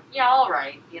just like, yeah, all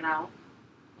right, you know.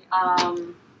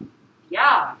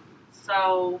 Yeah.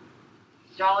 So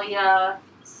Dahlia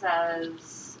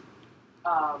says,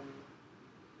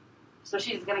 so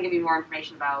she's gonna give you more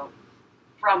information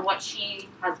from what she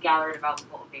has gathered about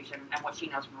the location and what she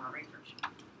knows from her research.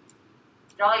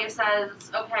 Dahlia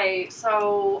says, okay,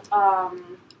 so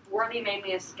Worthy made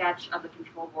me a sketch of the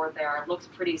control board there. It looks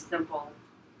pretty simple.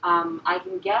 I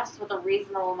can guess with a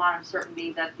reasonable amount of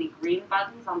certainty that the green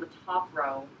buttons on the top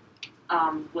row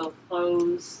will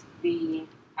close the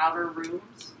outer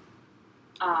rooms.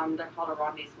 They're called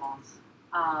arrondissements.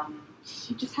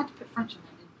 You just had to put French in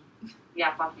there, didn't you?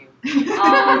 Yeah, fuck you.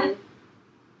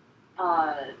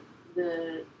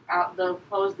 They'll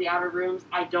close the outer rooms.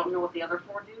 I don't know what the other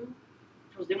four do.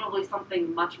 Presumably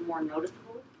something much more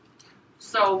noticeable.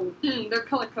 So they're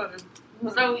color coded.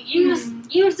 So use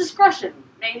discretion,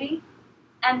 maybe,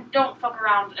 and don't fuck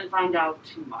around and find out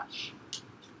too much.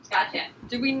 Gotcha.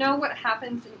 Do we know what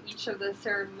happens in each of the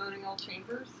ceremonial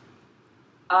chambers?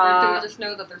 Or do we just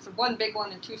know that there's one big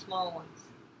one and two small ones?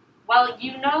 Well,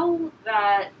 you know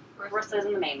that Brista's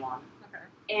in the main one. Okay.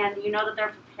 And you know that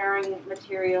they're preparing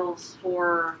materials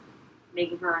for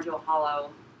making her into a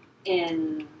hollow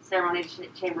in ceremony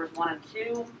chambers 1 and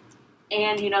 2.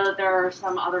 And you know that there are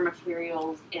some other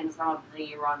materials in some of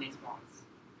the arrondissements.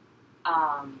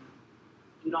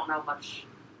 You don't know much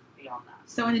beyond that.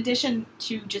 So in addition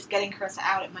to just getting Carissa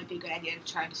out, it might be a good idea to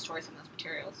try and destroy some of those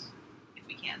materials, if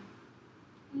we can.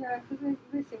 Yeah, because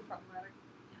they seem problematic.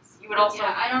 Yes. You would also...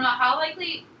 Yeah, I don't know.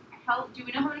 Do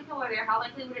we know how many people are there? How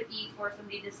likely would it be for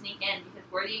somebody to sneak in? Because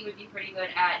Worthy would be pretty good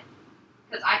at...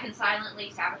 Because I can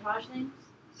silently sabotage things.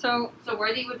 So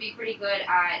Worthy would be pretty good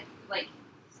at, like,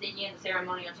 sneaking in the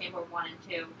ceremonial chamber 1 and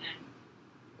 2.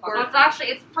 So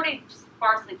it's pretty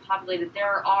sparsely populated.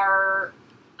 There are,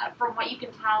 from what you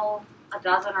can tell, a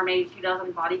dozen or maybe 2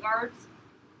 dozen bodyguards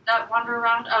that wander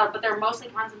around, but they're mostly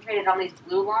concentrated on these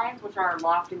blue lines, which are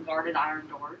locked and guarded iron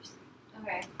doors.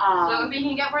 Okay. So if we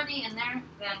can get Worthy in there,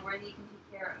 then Worthy can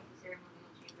take care of the ceremonial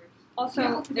chambers. Also, You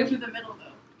have to go through the middle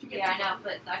though. To get Yeah, I to know,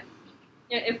 but that.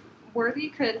 if Worthy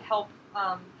could help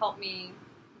me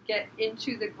get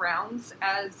into the grounds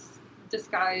as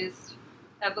disguised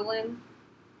Evelyn,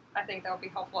 I think that would be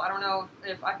helpful. I don't know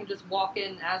if I can just walk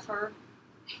in as her.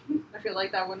 I feel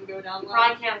like that wouldn't go down You well.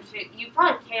 probably can too. You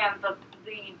probably can. The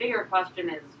bigger question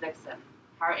is Vixen.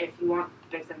 If you want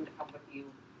Vixen to come with you.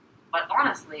 But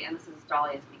honestly, and this is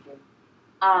Dahlia speaking,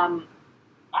 I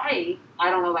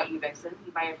don't know about you, Vixen.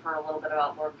 You might have heard a little bit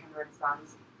about Lord Kindred and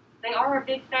Sons. They are a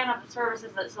big fan of the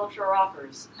services that Silshire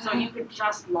offers. So you could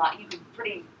just lie. You could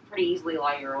pretty easily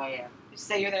lie your way in. Just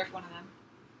say you're there for one of them.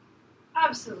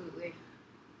 Absolutely.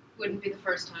 Wouldn't be the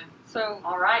first time. So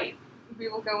All right. we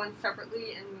will go in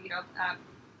separately and meet up at.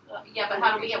 Yeah, but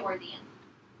how do we get Worthy in?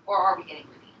 Or are we getting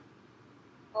Worthy in?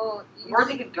 Oh,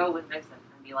 Worthy could go with Vixen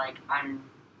and be like, I'm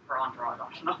her entourage. I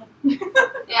don't know.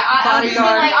 Yeah, I'll just be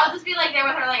Bodyguard. like, I'll just be like there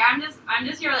with her, like I'm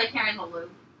just here like carrying the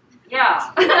loop.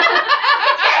 Yeah.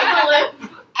 Carrying the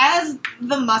loop. As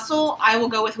the muscle, I will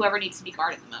go with whoever needs to be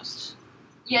guarded the most.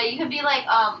 Yeah, you can be like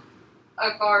a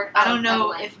guard. I don't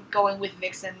know Evelyn. if going with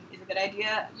Vixen is a good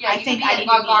idea. Yeah, I you think can I be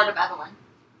need a to guard be, of Evelyn.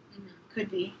 could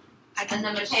be. I can And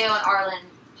then just, Mateo and Arlen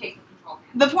take the control.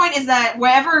 the point is that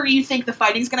wherever you think the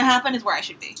fighting's going to happen is where I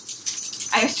should be.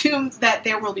 I assume that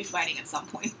there will be fighting at some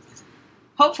point.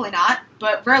 Hopefully not,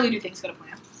 but rarely do things go to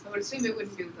plan. I would assume it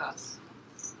wouldn't be with us.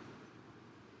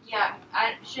 Yeah,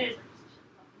 I should.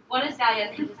 What does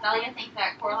Dahlia think? Does Dahlia think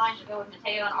that Coraline should go with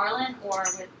Mateo and Arlen, or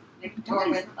with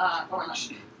Orlin?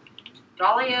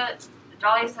 Dahlia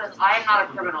says, I am not a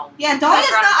criminal. Yeah, Dahlia's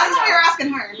I'd rather not. I find thought we were out.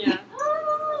 asking her. Yeah.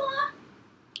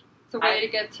 So way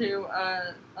to get to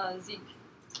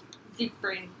Zeke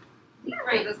brain.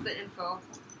 Give us the info.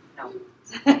 No.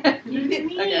 Okay.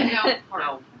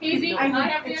 No. Easy, I I know,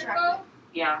 have the it's info.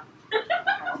 Yeah.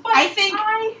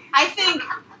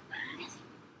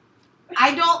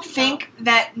 I don't think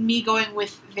that me going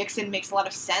with Vixen makes a lot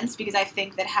of sense because I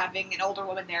think that having an older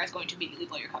woman there is going to immediately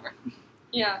blow your cover.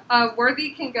 Yeah.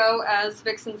 Worthy can go as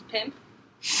Vixen's pimp.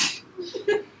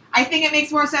 I think it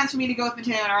makes more sense for me to go with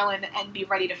Mateo and Arlen and be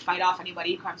ready to fight off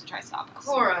anybody who comes to try to stop us.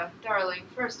 Cora, darling,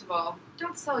 first of all,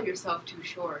 don't sell yourself too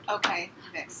short. Okay,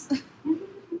 Vix.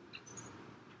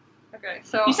 Okay,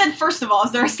 so You said first of all.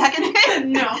 Is there a second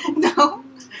thing? No. No?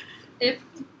 if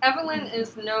Evelyn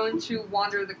is known to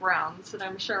wander the grounds, then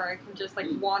I'm sure I can just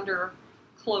wander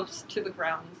close to the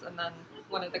grounds, and then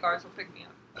one of the guards will pick me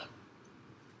up.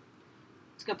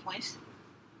 It's a good point.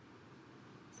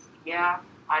 Yeah,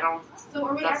 I don't. So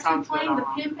are we That actually sounds good, playing the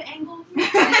Alma. pimp angle?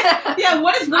 Yeah,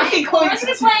 what is Worthy going It's to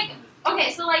just do?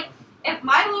 okay, so if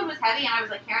my load was heavy and I was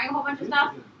carrying a whole bunch of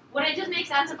stuff, would it just make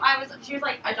sense if she was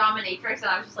a dominatrix and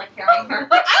I was just carrying her?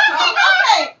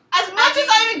 Okay, as much as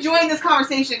I'm enjoying this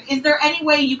conversation, is there any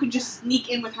way you could just sneak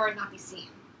in with her and not be seen?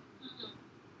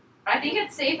 I think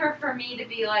it's safer for me to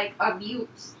be a mute.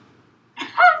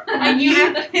 A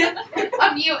mute?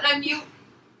 A mute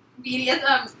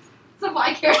BDSM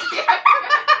supply character.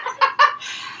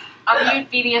 A mute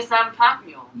BDSM pack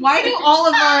mule. Why do all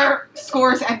of our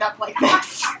scores end up like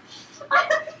this?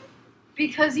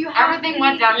 Because you have Everything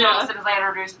went downhill Yeah. as soon as I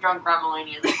introduced drunk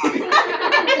Remelini as a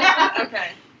podcast.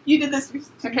 Okay. You did this.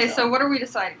 Okay, so what are we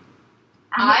deciding?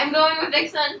 I'm going with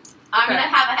Vixen. I'm Okay. gonna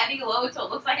have a heavy load, so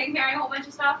it looks like I'm carrying a whole bunch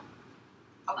of stuff.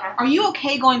 Okay. Are you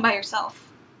okay going by yourself?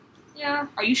 Yeah.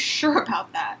 Are you sure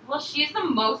about that? Well, she's the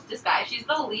most disguised. She's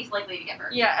the least likely to get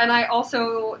hurt. Yeah, and I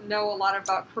also know a lot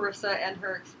about Carissa and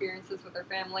her experiences with her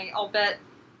family. I'll bet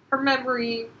her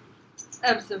memory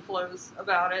ebbs and flows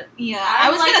about it. Yeah, I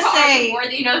was gonna say.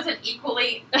 Worthy knows an equal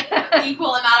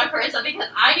amount of Carissa because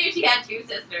I knew she had 2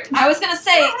 sisters. I was gonna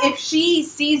say, if she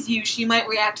sees you, she might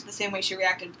react the same way she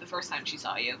reacted the first time she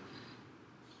saw you.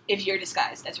 If you're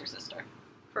disguised as her sister.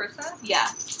 Carissa? Yeah.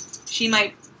 She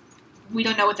might. We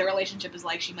don't know what their relationship is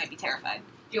like. She might be terrified.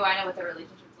 Do I know what their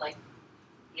relationship's like?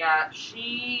 Yeah,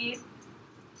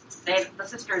 the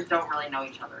sisters don't really know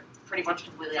each other. Pretty much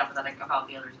completely apathetic about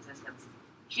the other's existence.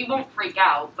 She won't freak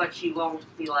out, but she won't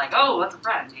be like, oh, that's a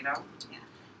friend, you know?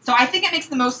 So I think it makes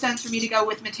the most sense for me to go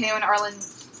with Mateo and Arlen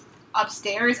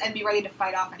upstairs and be ready to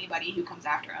fight off anybody who comes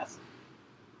after us.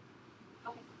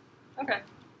 Okay.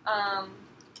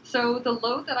 So the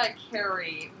load that I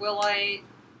carry, will I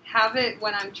have it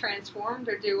when I'm transformed,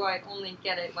 or do I only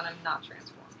get it when I'm not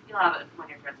transformed? You'll have it when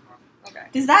you're transformed. Okay.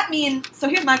 Does that mean... So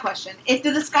here's my question. If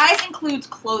the disguise includes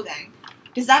clothing,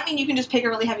 does that mean you can just pick a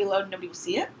really heavy load and nobody will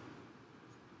see it?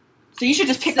 So you should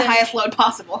just pick the highest load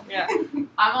possible. Yeah.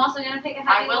 I'm also gonna pick a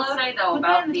I heavy will load. say, though, Put that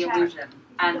about in the the chat. illusion.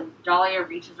 And Dahlia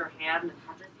reaches her hand and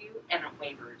touches you, and it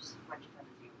wavers when she touches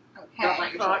you. Don't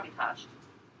let yourself be touched.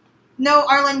 No,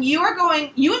 Arlen, you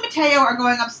and Mateo are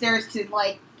going upstairs to,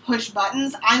 push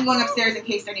buttons. I'm going upstairs in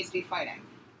case there needs to be fighting.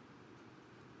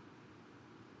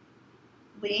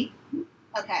 Lee?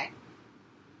 Okay.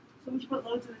 So we should put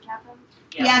loads in the chat then?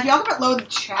 Yeah, if y'all can put load in the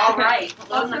chat. Alright, put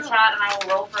those in the chat, and I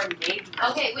will roll for engagement.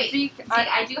 Okay, wait. See,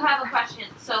 I do have a question.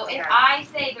 So if Okay. I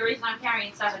say the reason I'm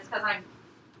carrying stuff is because I'm,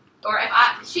 or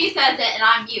if she says it and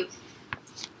I'm mute,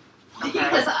 Okay.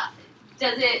 because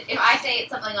does it? If I say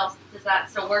it's something else, does that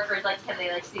still work, or can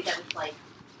they see that it's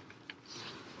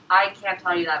I can't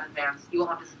tell you that in advance. You will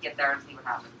have to get there and see what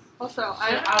happens. also,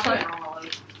 I I don't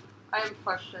have a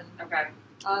question. Okay.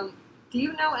 Do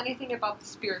you know anything about the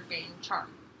Spirit Bane charm?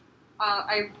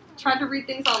 I tried to read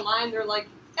things online. They're like,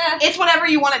 It's whatever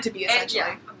you want it to be, essentially.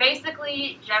 yeah.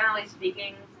 Basically, generally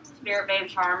speaking, Spirit Babe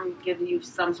Charm gives you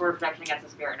some sort of protection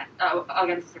against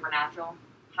against the supernatural.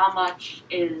 How much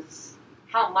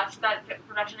that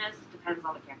protection is depends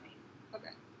on the campaign.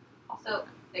 Also,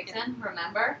 Vixen,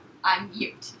 remember, I'm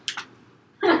mute.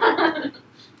 I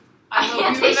hope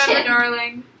can't you say remember, shit.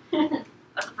 darling.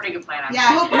 That's a pretty good plan, actually. Yeah,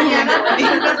 I hope you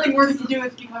remember. The best thing worth to do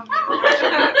is become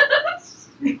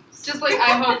Just like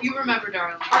I hope you remember,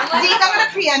 darling. Zeke, I'm going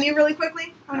to PM you really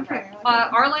quickly. I'm going to PM you.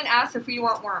 Arlen asked if we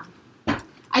want worm.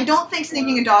 I don't think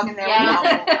sneaking a dog in there would be Yeah.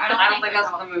 helpful. I don't think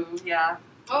that's the move, yeah.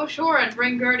 Oh, sure, and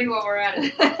bring Gertie while we're at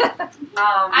it.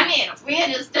 I mean, we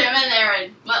had just threw him in there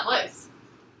and let loose.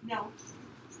 No.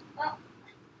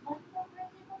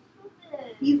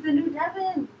 Stupid. He's the new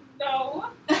Devin. No.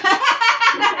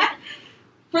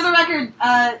 For the record,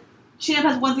 Champ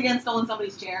has once again stolen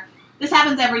somebody's chair. This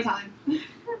happens every time.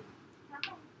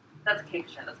 That's king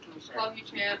shit. That's king shit. Love you,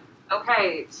 champ.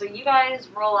 Okay, so you guys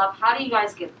roll up. How do you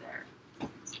guys get there?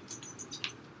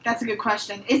 That's a good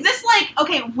question. Is this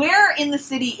okay, where in the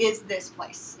city is this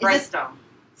place? Is this, Brightstone.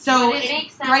 so Would it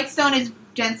make sense? Brightstone is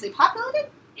densely populated?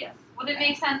 Yes. Would it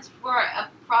make sense for a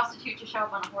prostitute to show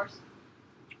up on a horse?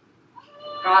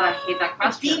 God, I hate that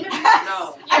question.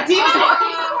 No. A demon?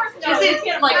 Is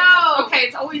it like No. okay?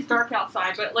 It's always dark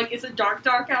outside, but like, is it dark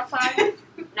outside?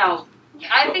 No.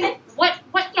 I think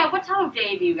what time of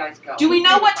day do you guys go? Do we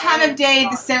know what time of day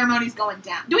the ceremony's going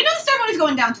down? Do we know the ceremony's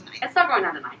going down tonight? It's not going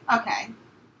down tonight. Okay.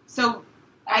 So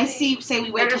say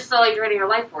we We're wait. just slowly draining your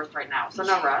life force right now, so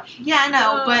no rush. Yeah, I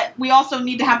know, but we also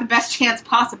need to have the best chance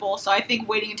possible. So I think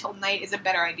waiting until night is a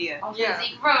better idea. Also, Yeah.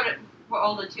 Zeke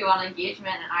rolled a 2 on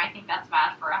engagement, and I think that's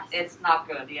bad for us. It's not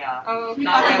good, yeah. Oh,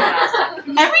 Not Okay. fantastic.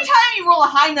 Every time you roll a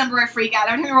high number, I freak out.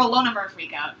 Every time you roll a low number, I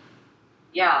freak out.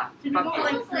 Yeah. Did we Fuck go you.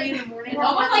 at like 3 in the morning? It's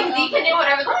almost like Zeke can do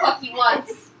whatever the fuck he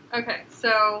wants. Okay,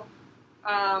 so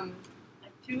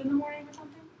Like 2 in the morning or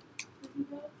something? Did we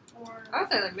go? Or I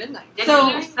would say like midnight. Did So-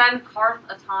 you send Karth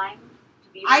a time to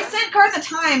be I there? sent Karth a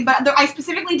time, but I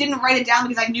specifically didn't write it down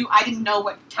because I didn't know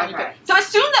what time Okay. you put. So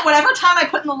assume that whatever time I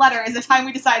put in the letter is the time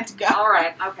we decide to go.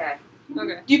 Alright, okay.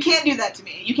 Okay. You can't do that to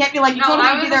me. You can't be like, you No, told me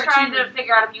I to was be there just at trying 2. to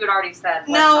figure out if you had already said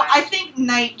what No, time. I think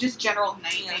night, just general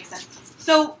night makes sense.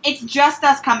 So it's just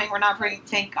us coming. We're not bringing,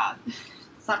 thank God.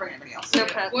 It's not bringing anybody else. No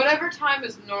pets. Whatever time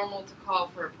is normal to call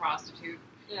for a prostitute.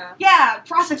 Yeah. Yeah,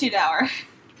 prostitute hour.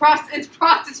 It's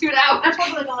prostitute hour. that's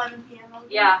probably like 11 p.m.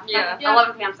 Yeah, Yeah.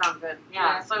 11 p.m. sounds good.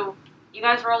 Yeah, Yeah. so you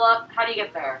guys roll up. How do you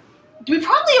get there? We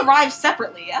probably arrive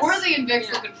separately, yes? Worthy and Vix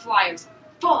Yeah. looking fly as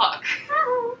fuck.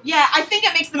 Yeah, I think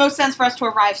it makes the most sense for us to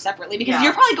arrive separately because Yeah.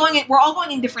 you're probably going in, we're all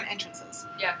going in different entrances.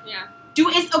 Yeah. Do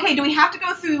we have to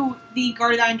go through the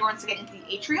guarded iron doors to get into the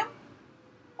atrium?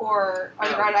 Or are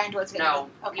the No. guarded iron doors to get No.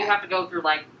 into Okay. You have to go through,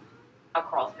 like, a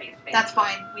crawl space. Basically. That's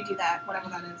fine. We do that, whatever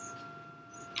that is.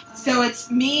 So it's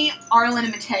me, Arlen,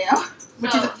 and Mateo,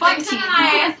 which is a fun Vixen team.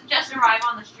 and I just arrive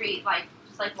on the street,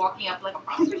 just walking up like a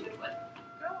prostitute would.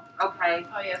 Okay.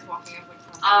 Oh yes, walking up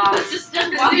like Just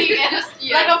walking in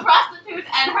like a prostitute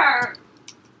and her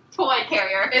toy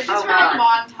carrier. If this Oh, were God. a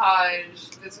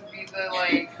montage, this would be the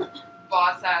like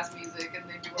boss ass music and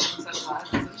they'd be wearing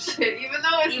sunglasses and shit. Even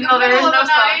though it's Even the though there middle is of no the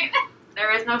night.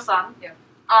 There is no sun. Yeah.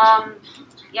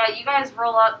 Yeah, you guys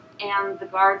roll up and the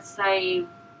guards say,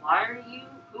 why are you,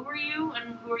 who are you,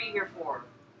 and who are you here for?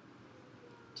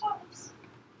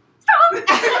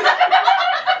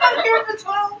 I'm here for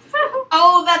 12.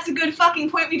 Oh, that's a good fucking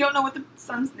point. We don't know what the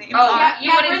son's names Oh, are. yeah,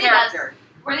 you wouldn't really does. character.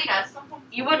 Really does.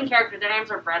 You wouldn't character. Their names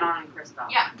are Brennan and Kristoff.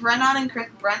 Yeah. Brennan and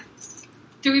Brent.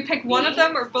 Do we pick one of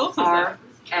them or both of them?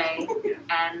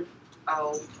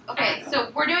 R-A-N-O. Okay, so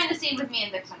we're doing the scene with me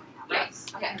and Vixen right now, right? Yes.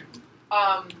 Okay.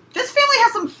 This family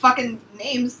has some fucking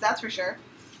names, that's for sure.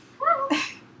 Ooh,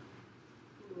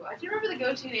 I do remember the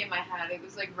go-to name I had. It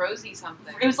was like Rosie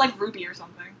something. It was like Ruby or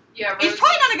something. Yeah, Rosie. It's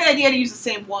probably not a good idea to use the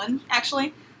same one,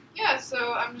 actually. Yeah,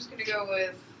 so I'm just gonna go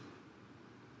with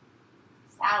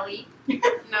Sally.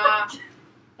 nah.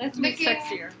 That's Mickey.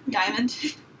 sexier. Diamond.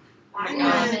 Oh my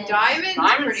God. Diamond's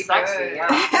Diamond's pretty sexy, good. yeah.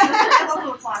 That's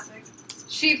also a classic.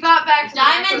 She thought back to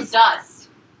Diamond Dust.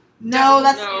 No,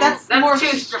 that's No. that's, That's more too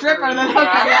stripper stripper-y, than yeah.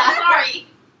 okay. Yeah. Sorry.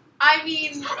 I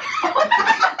mean,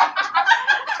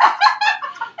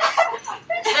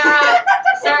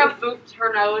 Sarah booped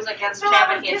her nose against Champ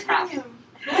and he attacked. Champ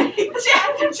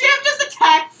just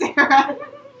attacked Sarah.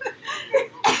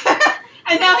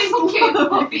 And now he's Okay, alone.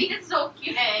 puppy, it's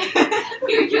okay.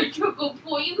 Here's your triple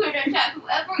point. You can attack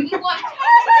whoever you want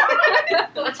to.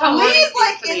 That's how Worthy Lee's speaks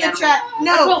like to the in the animal. chat. That's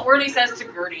No. what Worthy says to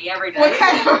Gertie every day. What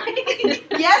kind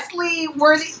of Yes, Lee,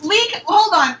 Worthy. Lee,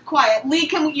 hold on, quiet. Lee,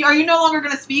 are you no longer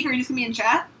going to speak, or are you just going to be in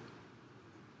chat?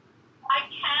 I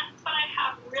can, but I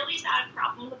have really bad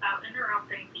problems about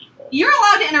interrupting people. You're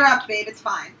allowed to interrupt, babe. It's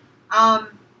fine.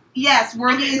 Yes,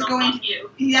 Worthy Okay, is so going fuck to.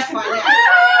 you. That's fine. Yeah.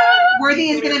 Worthy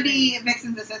is going to be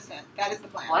Vixen's assistant. That is the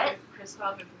plan. What?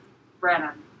 Kristoff and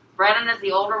Brennan. Brennan is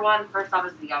the older one, Kristoff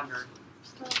is the younger.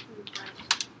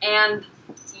 And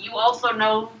you also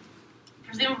know,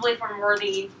 presumably from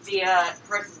Worthy via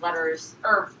Chris's letters,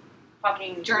 or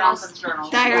fucking Journals. nonsense journals.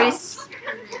 Diaries.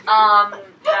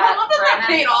 That paid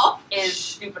Brennan off. is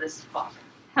stupid as fuck.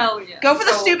 Hell yeah. Go for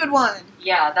the So- stupid one.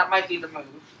 Yeah, that might be the move.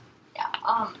 Yeah.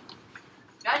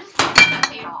 I just want to get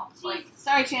paid off. Like,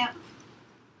 Sorry, champ.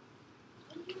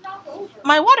 you knock over.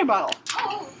 My water bottle.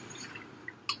 Oh.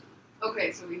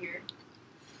 Okay, so we hear.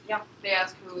 Yep. They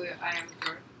ask who I am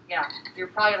for. Yeah, you're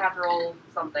probably gonna have to roll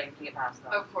something to get past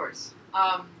that. Of course.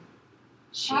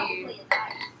 She Probably a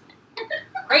dice.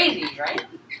 Crazy, right?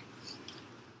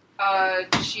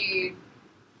 she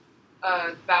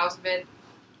bows mid.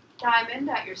 Diamond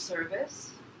at your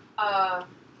service.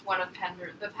 One of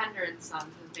the Penderin sons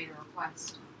has made a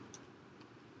request.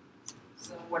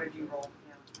 So What did you roll?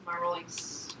 Yeah. am I rolling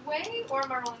sway or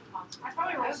am I rolling constant? I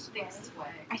probably rolled think sway.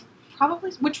 sway.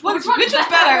 Probably. Which one's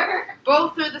better?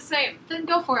 Both are the same. Then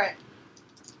go for it.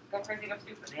 Go crazy, go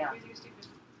stupid. Yeah. Crazy or stupid?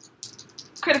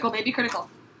 Critical, baby, critical.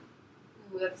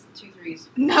 Ooh, that's 2 3s.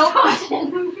 Nope.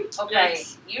 Okay.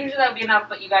 Yes. Usually that would be enough,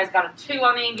 but you guys got a 2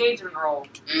 on the engagement roll.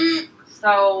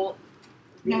 So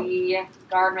the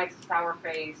guard makes a sour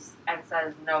face and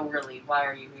says, "No, really. Why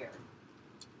are you here?"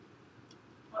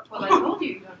 Well, I told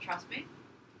you don't trust me.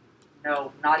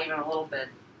 No, not even a little bit.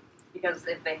 Because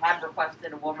if they had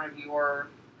requested a woman of your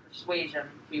persuasion,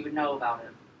 we would know about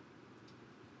it.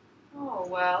 Oh,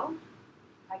 well,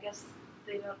 I guess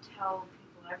they don't tell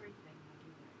people everything,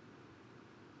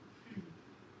 do they?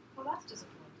 Well, that's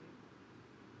disappointing.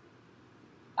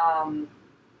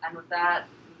 And with that,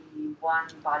 the one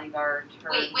bodyguard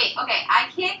turns. Wait, okay. I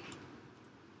kick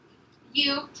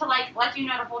you to, like, let you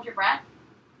know to hold your breath.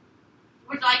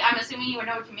 Which, like, I'm assuming you would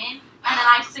know what you mean. And then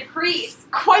I secrete.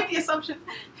 Quite the assumption.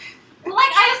 Like,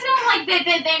 I assume, like,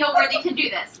 they know where they can do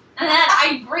this. And then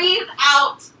I breathe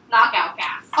out knockout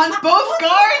cast. On both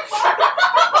guards?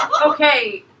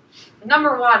 Okay,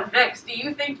 number 1, Vix, do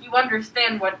you think you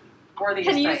understand what Worthy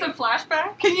Can is you saying? use a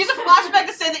flashback? Can you use a flashback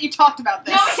to say that you talked about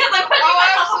this? No, because I'm putting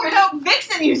myself over. No,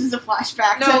 Vixen uses a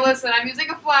flashback. No, to- listen, I'm using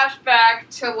a flashback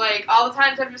to, like, all the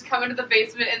times I've just come into the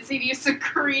basement and seen you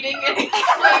secreting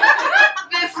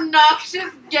this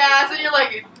noxious gas, and you're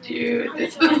like, dude,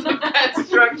 this is the best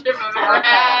drug trip I've ever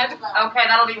had. Okay,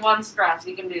 that'll be 1 stress.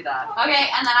 You can do that. Okay,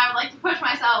 and then I would like to push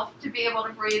myself to be able to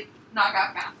breathe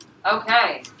knockout cast.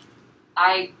 Okay.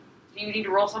 Do you need to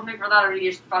roll something for that, or do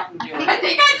you just fucking do I it?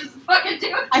 think I just fucking do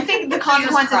it. I think the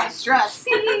consequences of stress.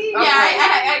 Yeah,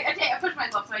 I push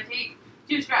myself, so I take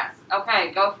 2 stress.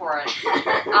 Okay, go for it.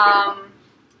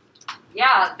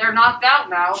 Yeah, they're knocked out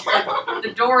now, but the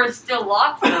door is still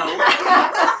locked, though.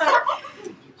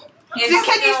 Can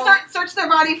you start search their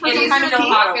body for It some is kind of still key?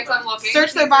 locked. Pockets, I'm looking.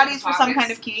 Search their Keys are in bodies the for some pockets.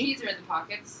 kind of key. Keys are in the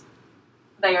pockets.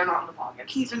 They are not in the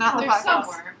pockets. Keys are not in the They're pockets.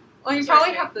 somewhere. Well, you Search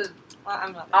probably it. have the.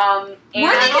 I'm not. And,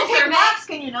 Where they can pick survey? locks,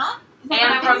 can you not? Is that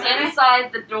and what from happens?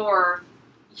 inside the door,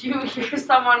 you hear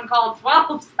someone call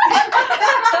 12.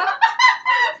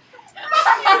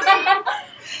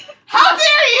 How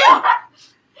dare you!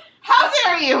 How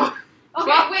dare you!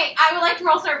 Okay, wait, I would like to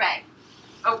roll survey.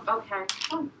 Oh, okay.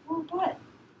 Oh, what?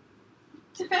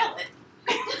 To fail it.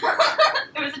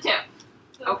 It was a 2.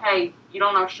 Okay, you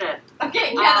don't know shit.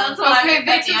 Okay, yeah, that's what I'm Okay,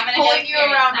 Vince expecting. is I'm gonna pulling get you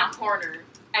experience around now. the corner,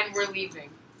 and we're leaving.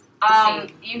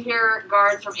 You hear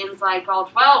guards from inside call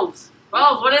 12s.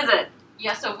 12s, what is it?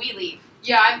 Yeah, so we leave.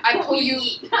 Yeah, I pull you.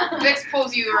 Vix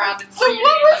pulls you around and So we're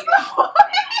what was leaving. the point?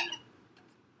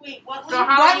 Wait, what? So Lee?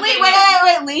 how What, are you Lee? getting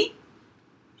Wait, in? Lee.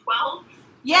 12?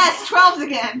 Yes, 12s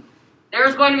again.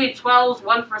 There's going to be 12s,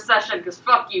 1 per session, because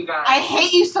fuck you guys. I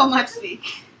hate you so much, Lee.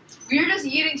 We're just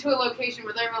yeeting to a location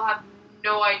where they will have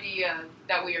no idea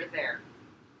that we are there.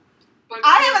 But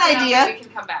I have an close enough idea. that We can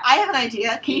come back. I have an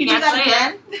idea. Can you do can't that say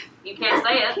again? You can't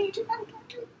say it. Can you do that again?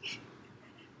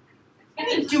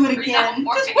 Do it again.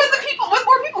 Just when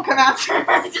more people come out, and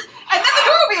then the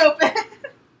door will be open.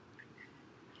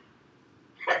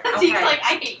 Zeke's Okay. like,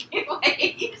 I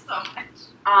hate you so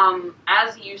much.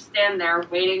 As you stand there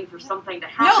waiting for something to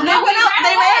No, happen. they went out.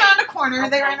 They ran around a corner.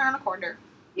 They Okay. ran around a corner.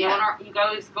 You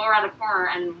guys go around a corner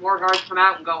and more guards come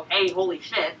out and go, hey, holy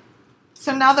shit.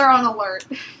 So now they're on alert.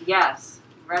 Yes,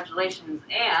 congratulations.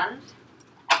 And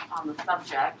on the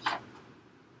subject, I'm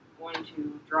going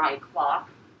to draw a clock.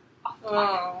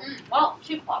 Oh. Well,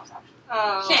 2 clocks actually.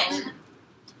 Oh. Shit.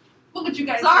 Look at you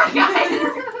guys. Sorry,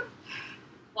 guys.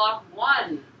 Clock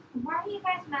 1. Why are you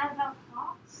guys mad about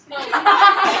clocks?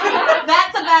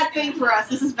 That's a bad thing for us.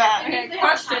 This is bad. Okay,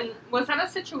 question. Was that a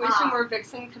situation where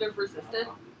Vixen could have resisted?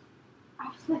 I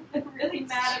was like really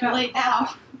mad Too about. late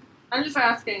now. I'm just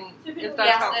asking if that's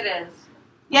Yes, how. it is.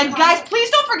 Yeah, guys, please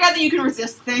don't forget that you can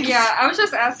resist things. Yeah, I was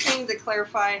just asking to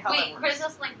clarify how that Wait, works.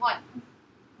 resist like what?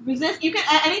 Resist. You can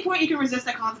at any point you can resist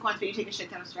a consequence, but you take a shit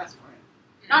ton of stress for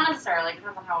it. Not necessarily,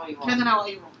 depends on how well you roll. Depends on how well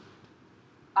you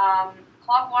roll.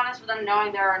 Clock 1 is for them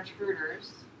knowing there are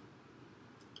intruders.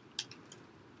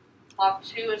 Clock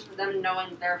 2 is for them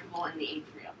knowing there are people in the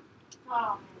atrium.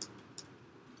 Oh,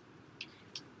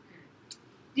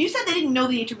 You said they didn't know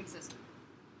the atrium existed.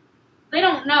 They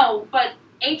don't know, but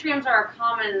atriums are a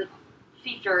common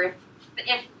feature.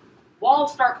 If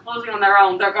walls start closing on their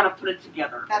own, they're gonna put it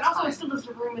together. That's And also, fine. it's still just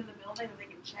a room in the building that they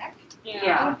can check.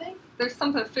 Yeah. Kind of thing. There's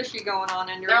something fishy going on,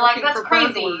 and you're They're like, looking that's for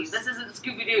crazy. burglars. This isn't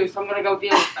Scooby-Doo, so I'm gonna go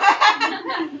deal with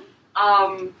that.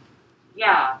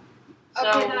 Yeah. So,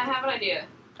 Okay, then I have an idea.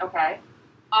 okay.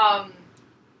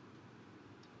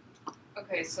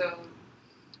 Okay, so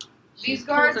She these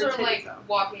guards pulls her are like titties out.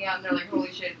 walking out and they're like,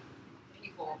 holy shit,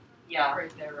 people. Yeah.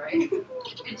 right there, right?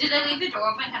 Did they leave the door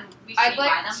open? Can we I'd sneak by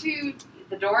like them? to.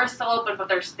 The door is still open, but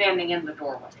they're standing in the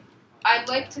doorway. I'd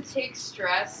like to take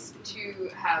stress to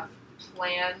have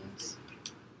planned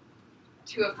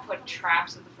to have put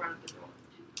traps at the front of the door.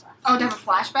 Oh, to have a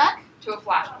flashback? To a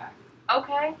flashback.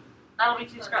 Okay. That'll be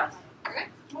 2 stress.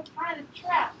 What kind of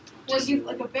trap? Was you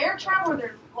like a bear trap where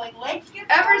their like legs get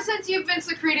Ever stuck? since you've been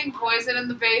secreting poison in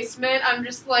the basement, I'm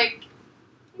just like,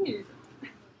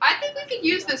 I think we could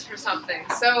use this for something.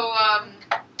 So,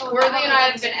 Worthy and I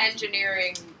have been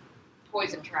engineering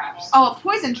poison traps. Oh, a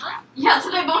poison trap. Yeah,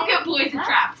 so they won't get poison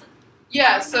trapped.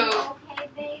 Yeah, so Okay,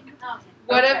 babe.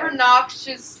 whatever Okay.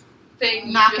 noxious thing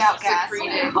you Knockout just gas.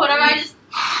 secreted, What am I just?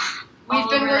 we've all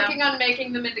been over working on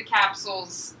making them into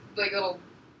capsules, like little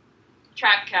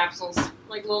trap capsules,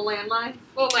 Like little landmines.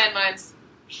 little landmines.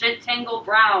 Shit Tangle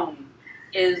Brown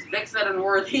is Vixen and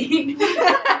Worthy.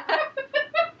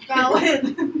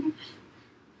 Valid.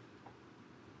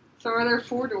 So are there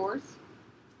 4 doors?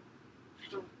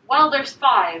 Well, there's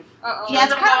 5. Uh-oh. Yeah, it's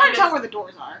the kind of hard to longest- tell where the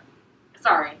doors are.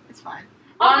 Sorry. It's fine.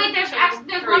 Oh wait, there's 1, 2,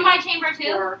 there's 3, one by chamber 2.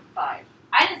 4, 5.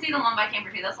 I didn't see the one by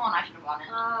chamber 2. That's the one I should have gone in.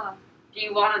 Ah. Do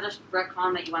you want to just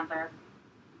retcon that you went there?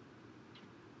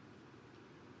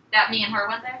 That me and her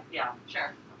went there. Yeah.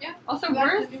 Sure. Also, You have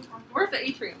where's to do- where's the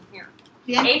atrium here?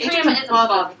 The Atrium is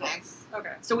above things.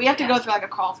 Okay. So we have to go through like a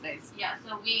crawl space. Yeah.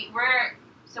 So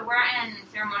we're in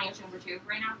ceremonial chamber 2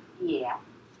 right now. Yeah.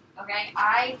 Okay.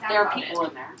 I There are downloaded people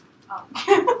in there.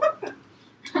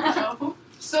 Oh.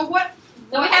 So what?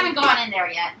 So we haven't gone in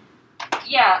there yet.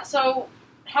 Yeah, so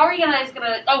how are you guys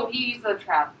gonna... Oh, you use the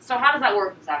trap. So how does that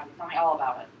work exactly? Tell me all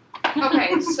about it.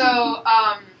 Okay, so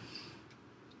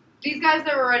these guys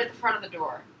that were right at the front of the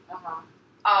door. Uh-huh.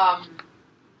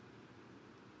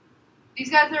 These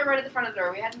guys that were right at the front of the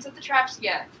door. We hadn't set the traps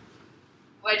yet.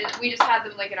 We just had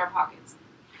them like in our pockets.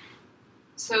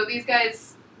 So these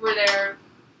guys were there.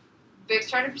 Vix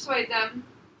tried to persuade them,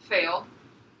 failed,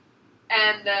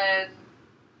 and then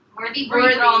Worthy Worthy-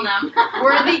 breathed on them.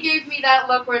 Worthy gave me that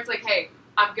look where it's like, "Hey,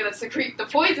 I'm gonna secrete the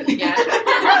poison again."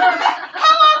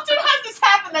 How often has this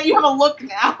happened that you have a look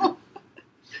now?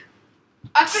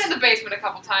 I've been in the basement a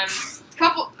couple times.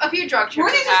 A few drug trips.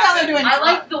 Worthy's just down there doing I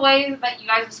like the way that you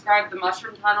guys described the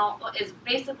mushroom tunnel is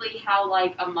basically how,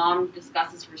 like, a mom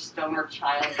discusses her stoner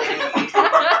child.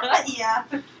 Yeah.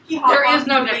 There is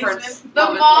no difference.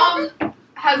 The mom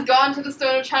has gone to the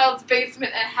Stoner Child's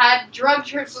basement and had drug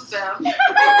trips with them.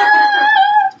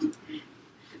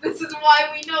 This is why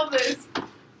we know this.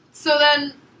 So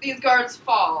then these guards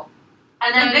fall.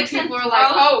 And then And Vixen people are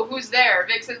like, throws- "Oh, who's there?"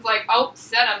 Vixen's like, "Oh,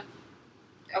 set him."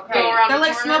 Okay. Go around They're the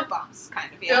like corner. smoke bombs,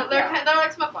 kind of. Yeah. They're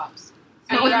like smoke bombs.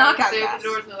 But And with you guys knockout stay at gas. the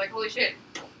doors and they're like, "Holy shit!"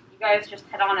 You guys just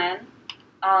head on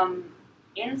in.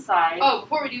 Inside. Oh,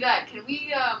 before we do that, can we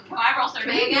Can I roll can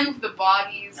survey we again? move the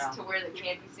bodies No. to where they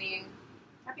can't be seen?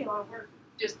 That'd be a lot of work.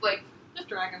 Just like Just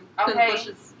drag them. Okay.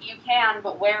 Bushes. You can,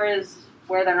 but where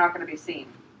they're not going to be seen?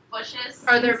 Bushes.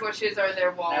 are there bushes? Are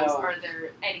there walls? No. Are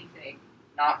there anything?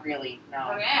 Not really,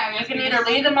 no. Okay, I You guess can we either just-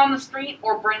 leave them on the street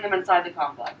or bring them inside the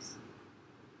complex.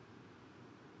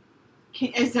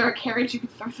 Is there a carriage you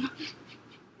could throw them?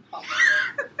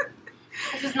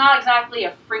 This is not exactly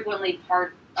a frequently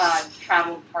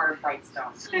traveled part of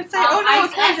Brightstone. I'd say, oh no, I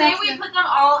it's kind say of we put them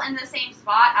all in the same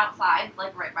spot outside,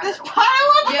 like right by this the door.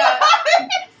 pile of Yeah.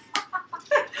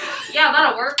 Yeah,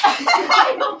 that'll work.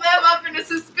 Pile them up in a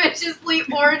suspiciously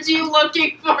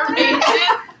orgy-looking formation.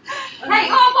 Hey,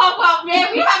 whoa, man,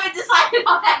 we haven't decided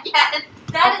on that yet.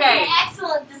 That is Okay. an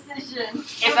excellent decision.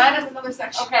 If that is another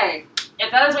section. okay,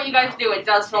 if that is what you guys do, it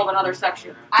does fill up another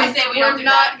section. I say we don't We're do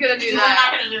not that. gonna do We're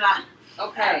that. not gonna do that.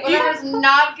 Okay. Whatever's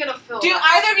not gonna fill Do up.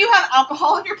 either of you have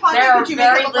alcohol in your pocket? There are Could you make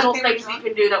very it look little like they were things you drunk?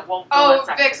 can do that won't fill Oh, that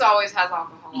section. Vix always has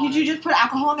alcohol. Did you just put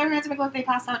alcohol in their hands and make it look like they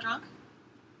passed out drunk?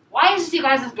 Why is this you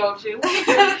guys' go-to? It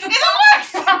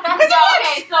works!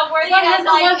 Okay, so Worthy What has has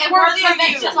like, the if work Worthy for and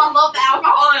Vix you? just unload the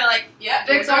alcohol, they're like, yeah.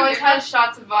 Vix you're always drunk, has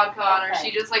shots of vodka on her. Okay.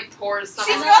 She just like pours some.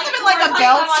 She's on got it. them in like a pours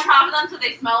belt. some on top of them so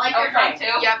they smell like they're Okay. drunk too.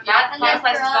 Yep, yep. That five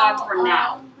slices gone for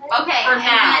now. Okay, For and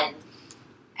now.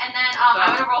 then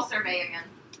I'm gonna roll survey again.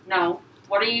 No.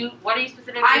 What are you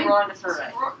specifically I'm- rolling to survey?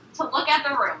 To look at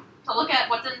the room. To look at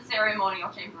what's in the ceremonial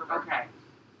chamber room. Okay.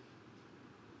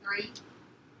 3,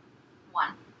 1.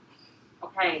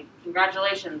 Okay.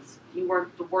 Congratulations. You were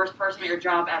the worst person at your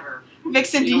job ever.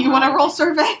 Vixen, do you want to roll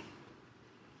survey?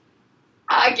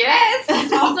 I guess.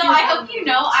 Also, I hope you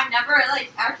know I'm never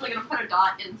like actually gonna put a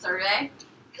dot in survey.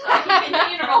 So I can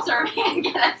continue to roll survey and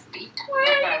get XP.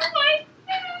 Okay.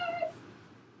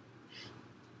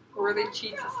 Or they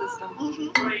cheats the system.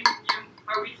 Mm-hmm. Wait,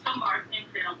 are we still marking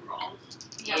failed rolls?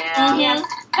 Yeah.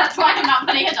 That's why I'm not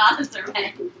putting a dot in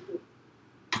survey.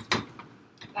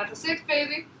 That's a 6,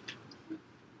 baby.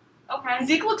 Okay.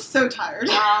 Zeke looks so tired.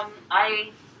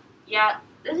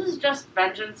 This is just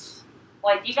vengeance.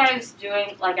 Like, you guys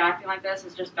doing, like, acting like this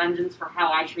is just vengeance for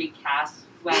how I treat Cass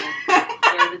when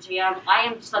they're the GM. I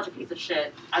am such a piece of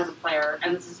shit as a player,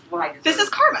 and this is what I deserve. This is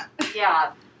karma.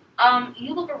 Yeah.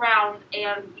 You look around,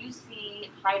 and you see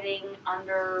hiding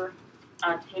under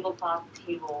a tablecloth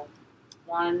table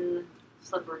one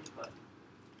slippery foot.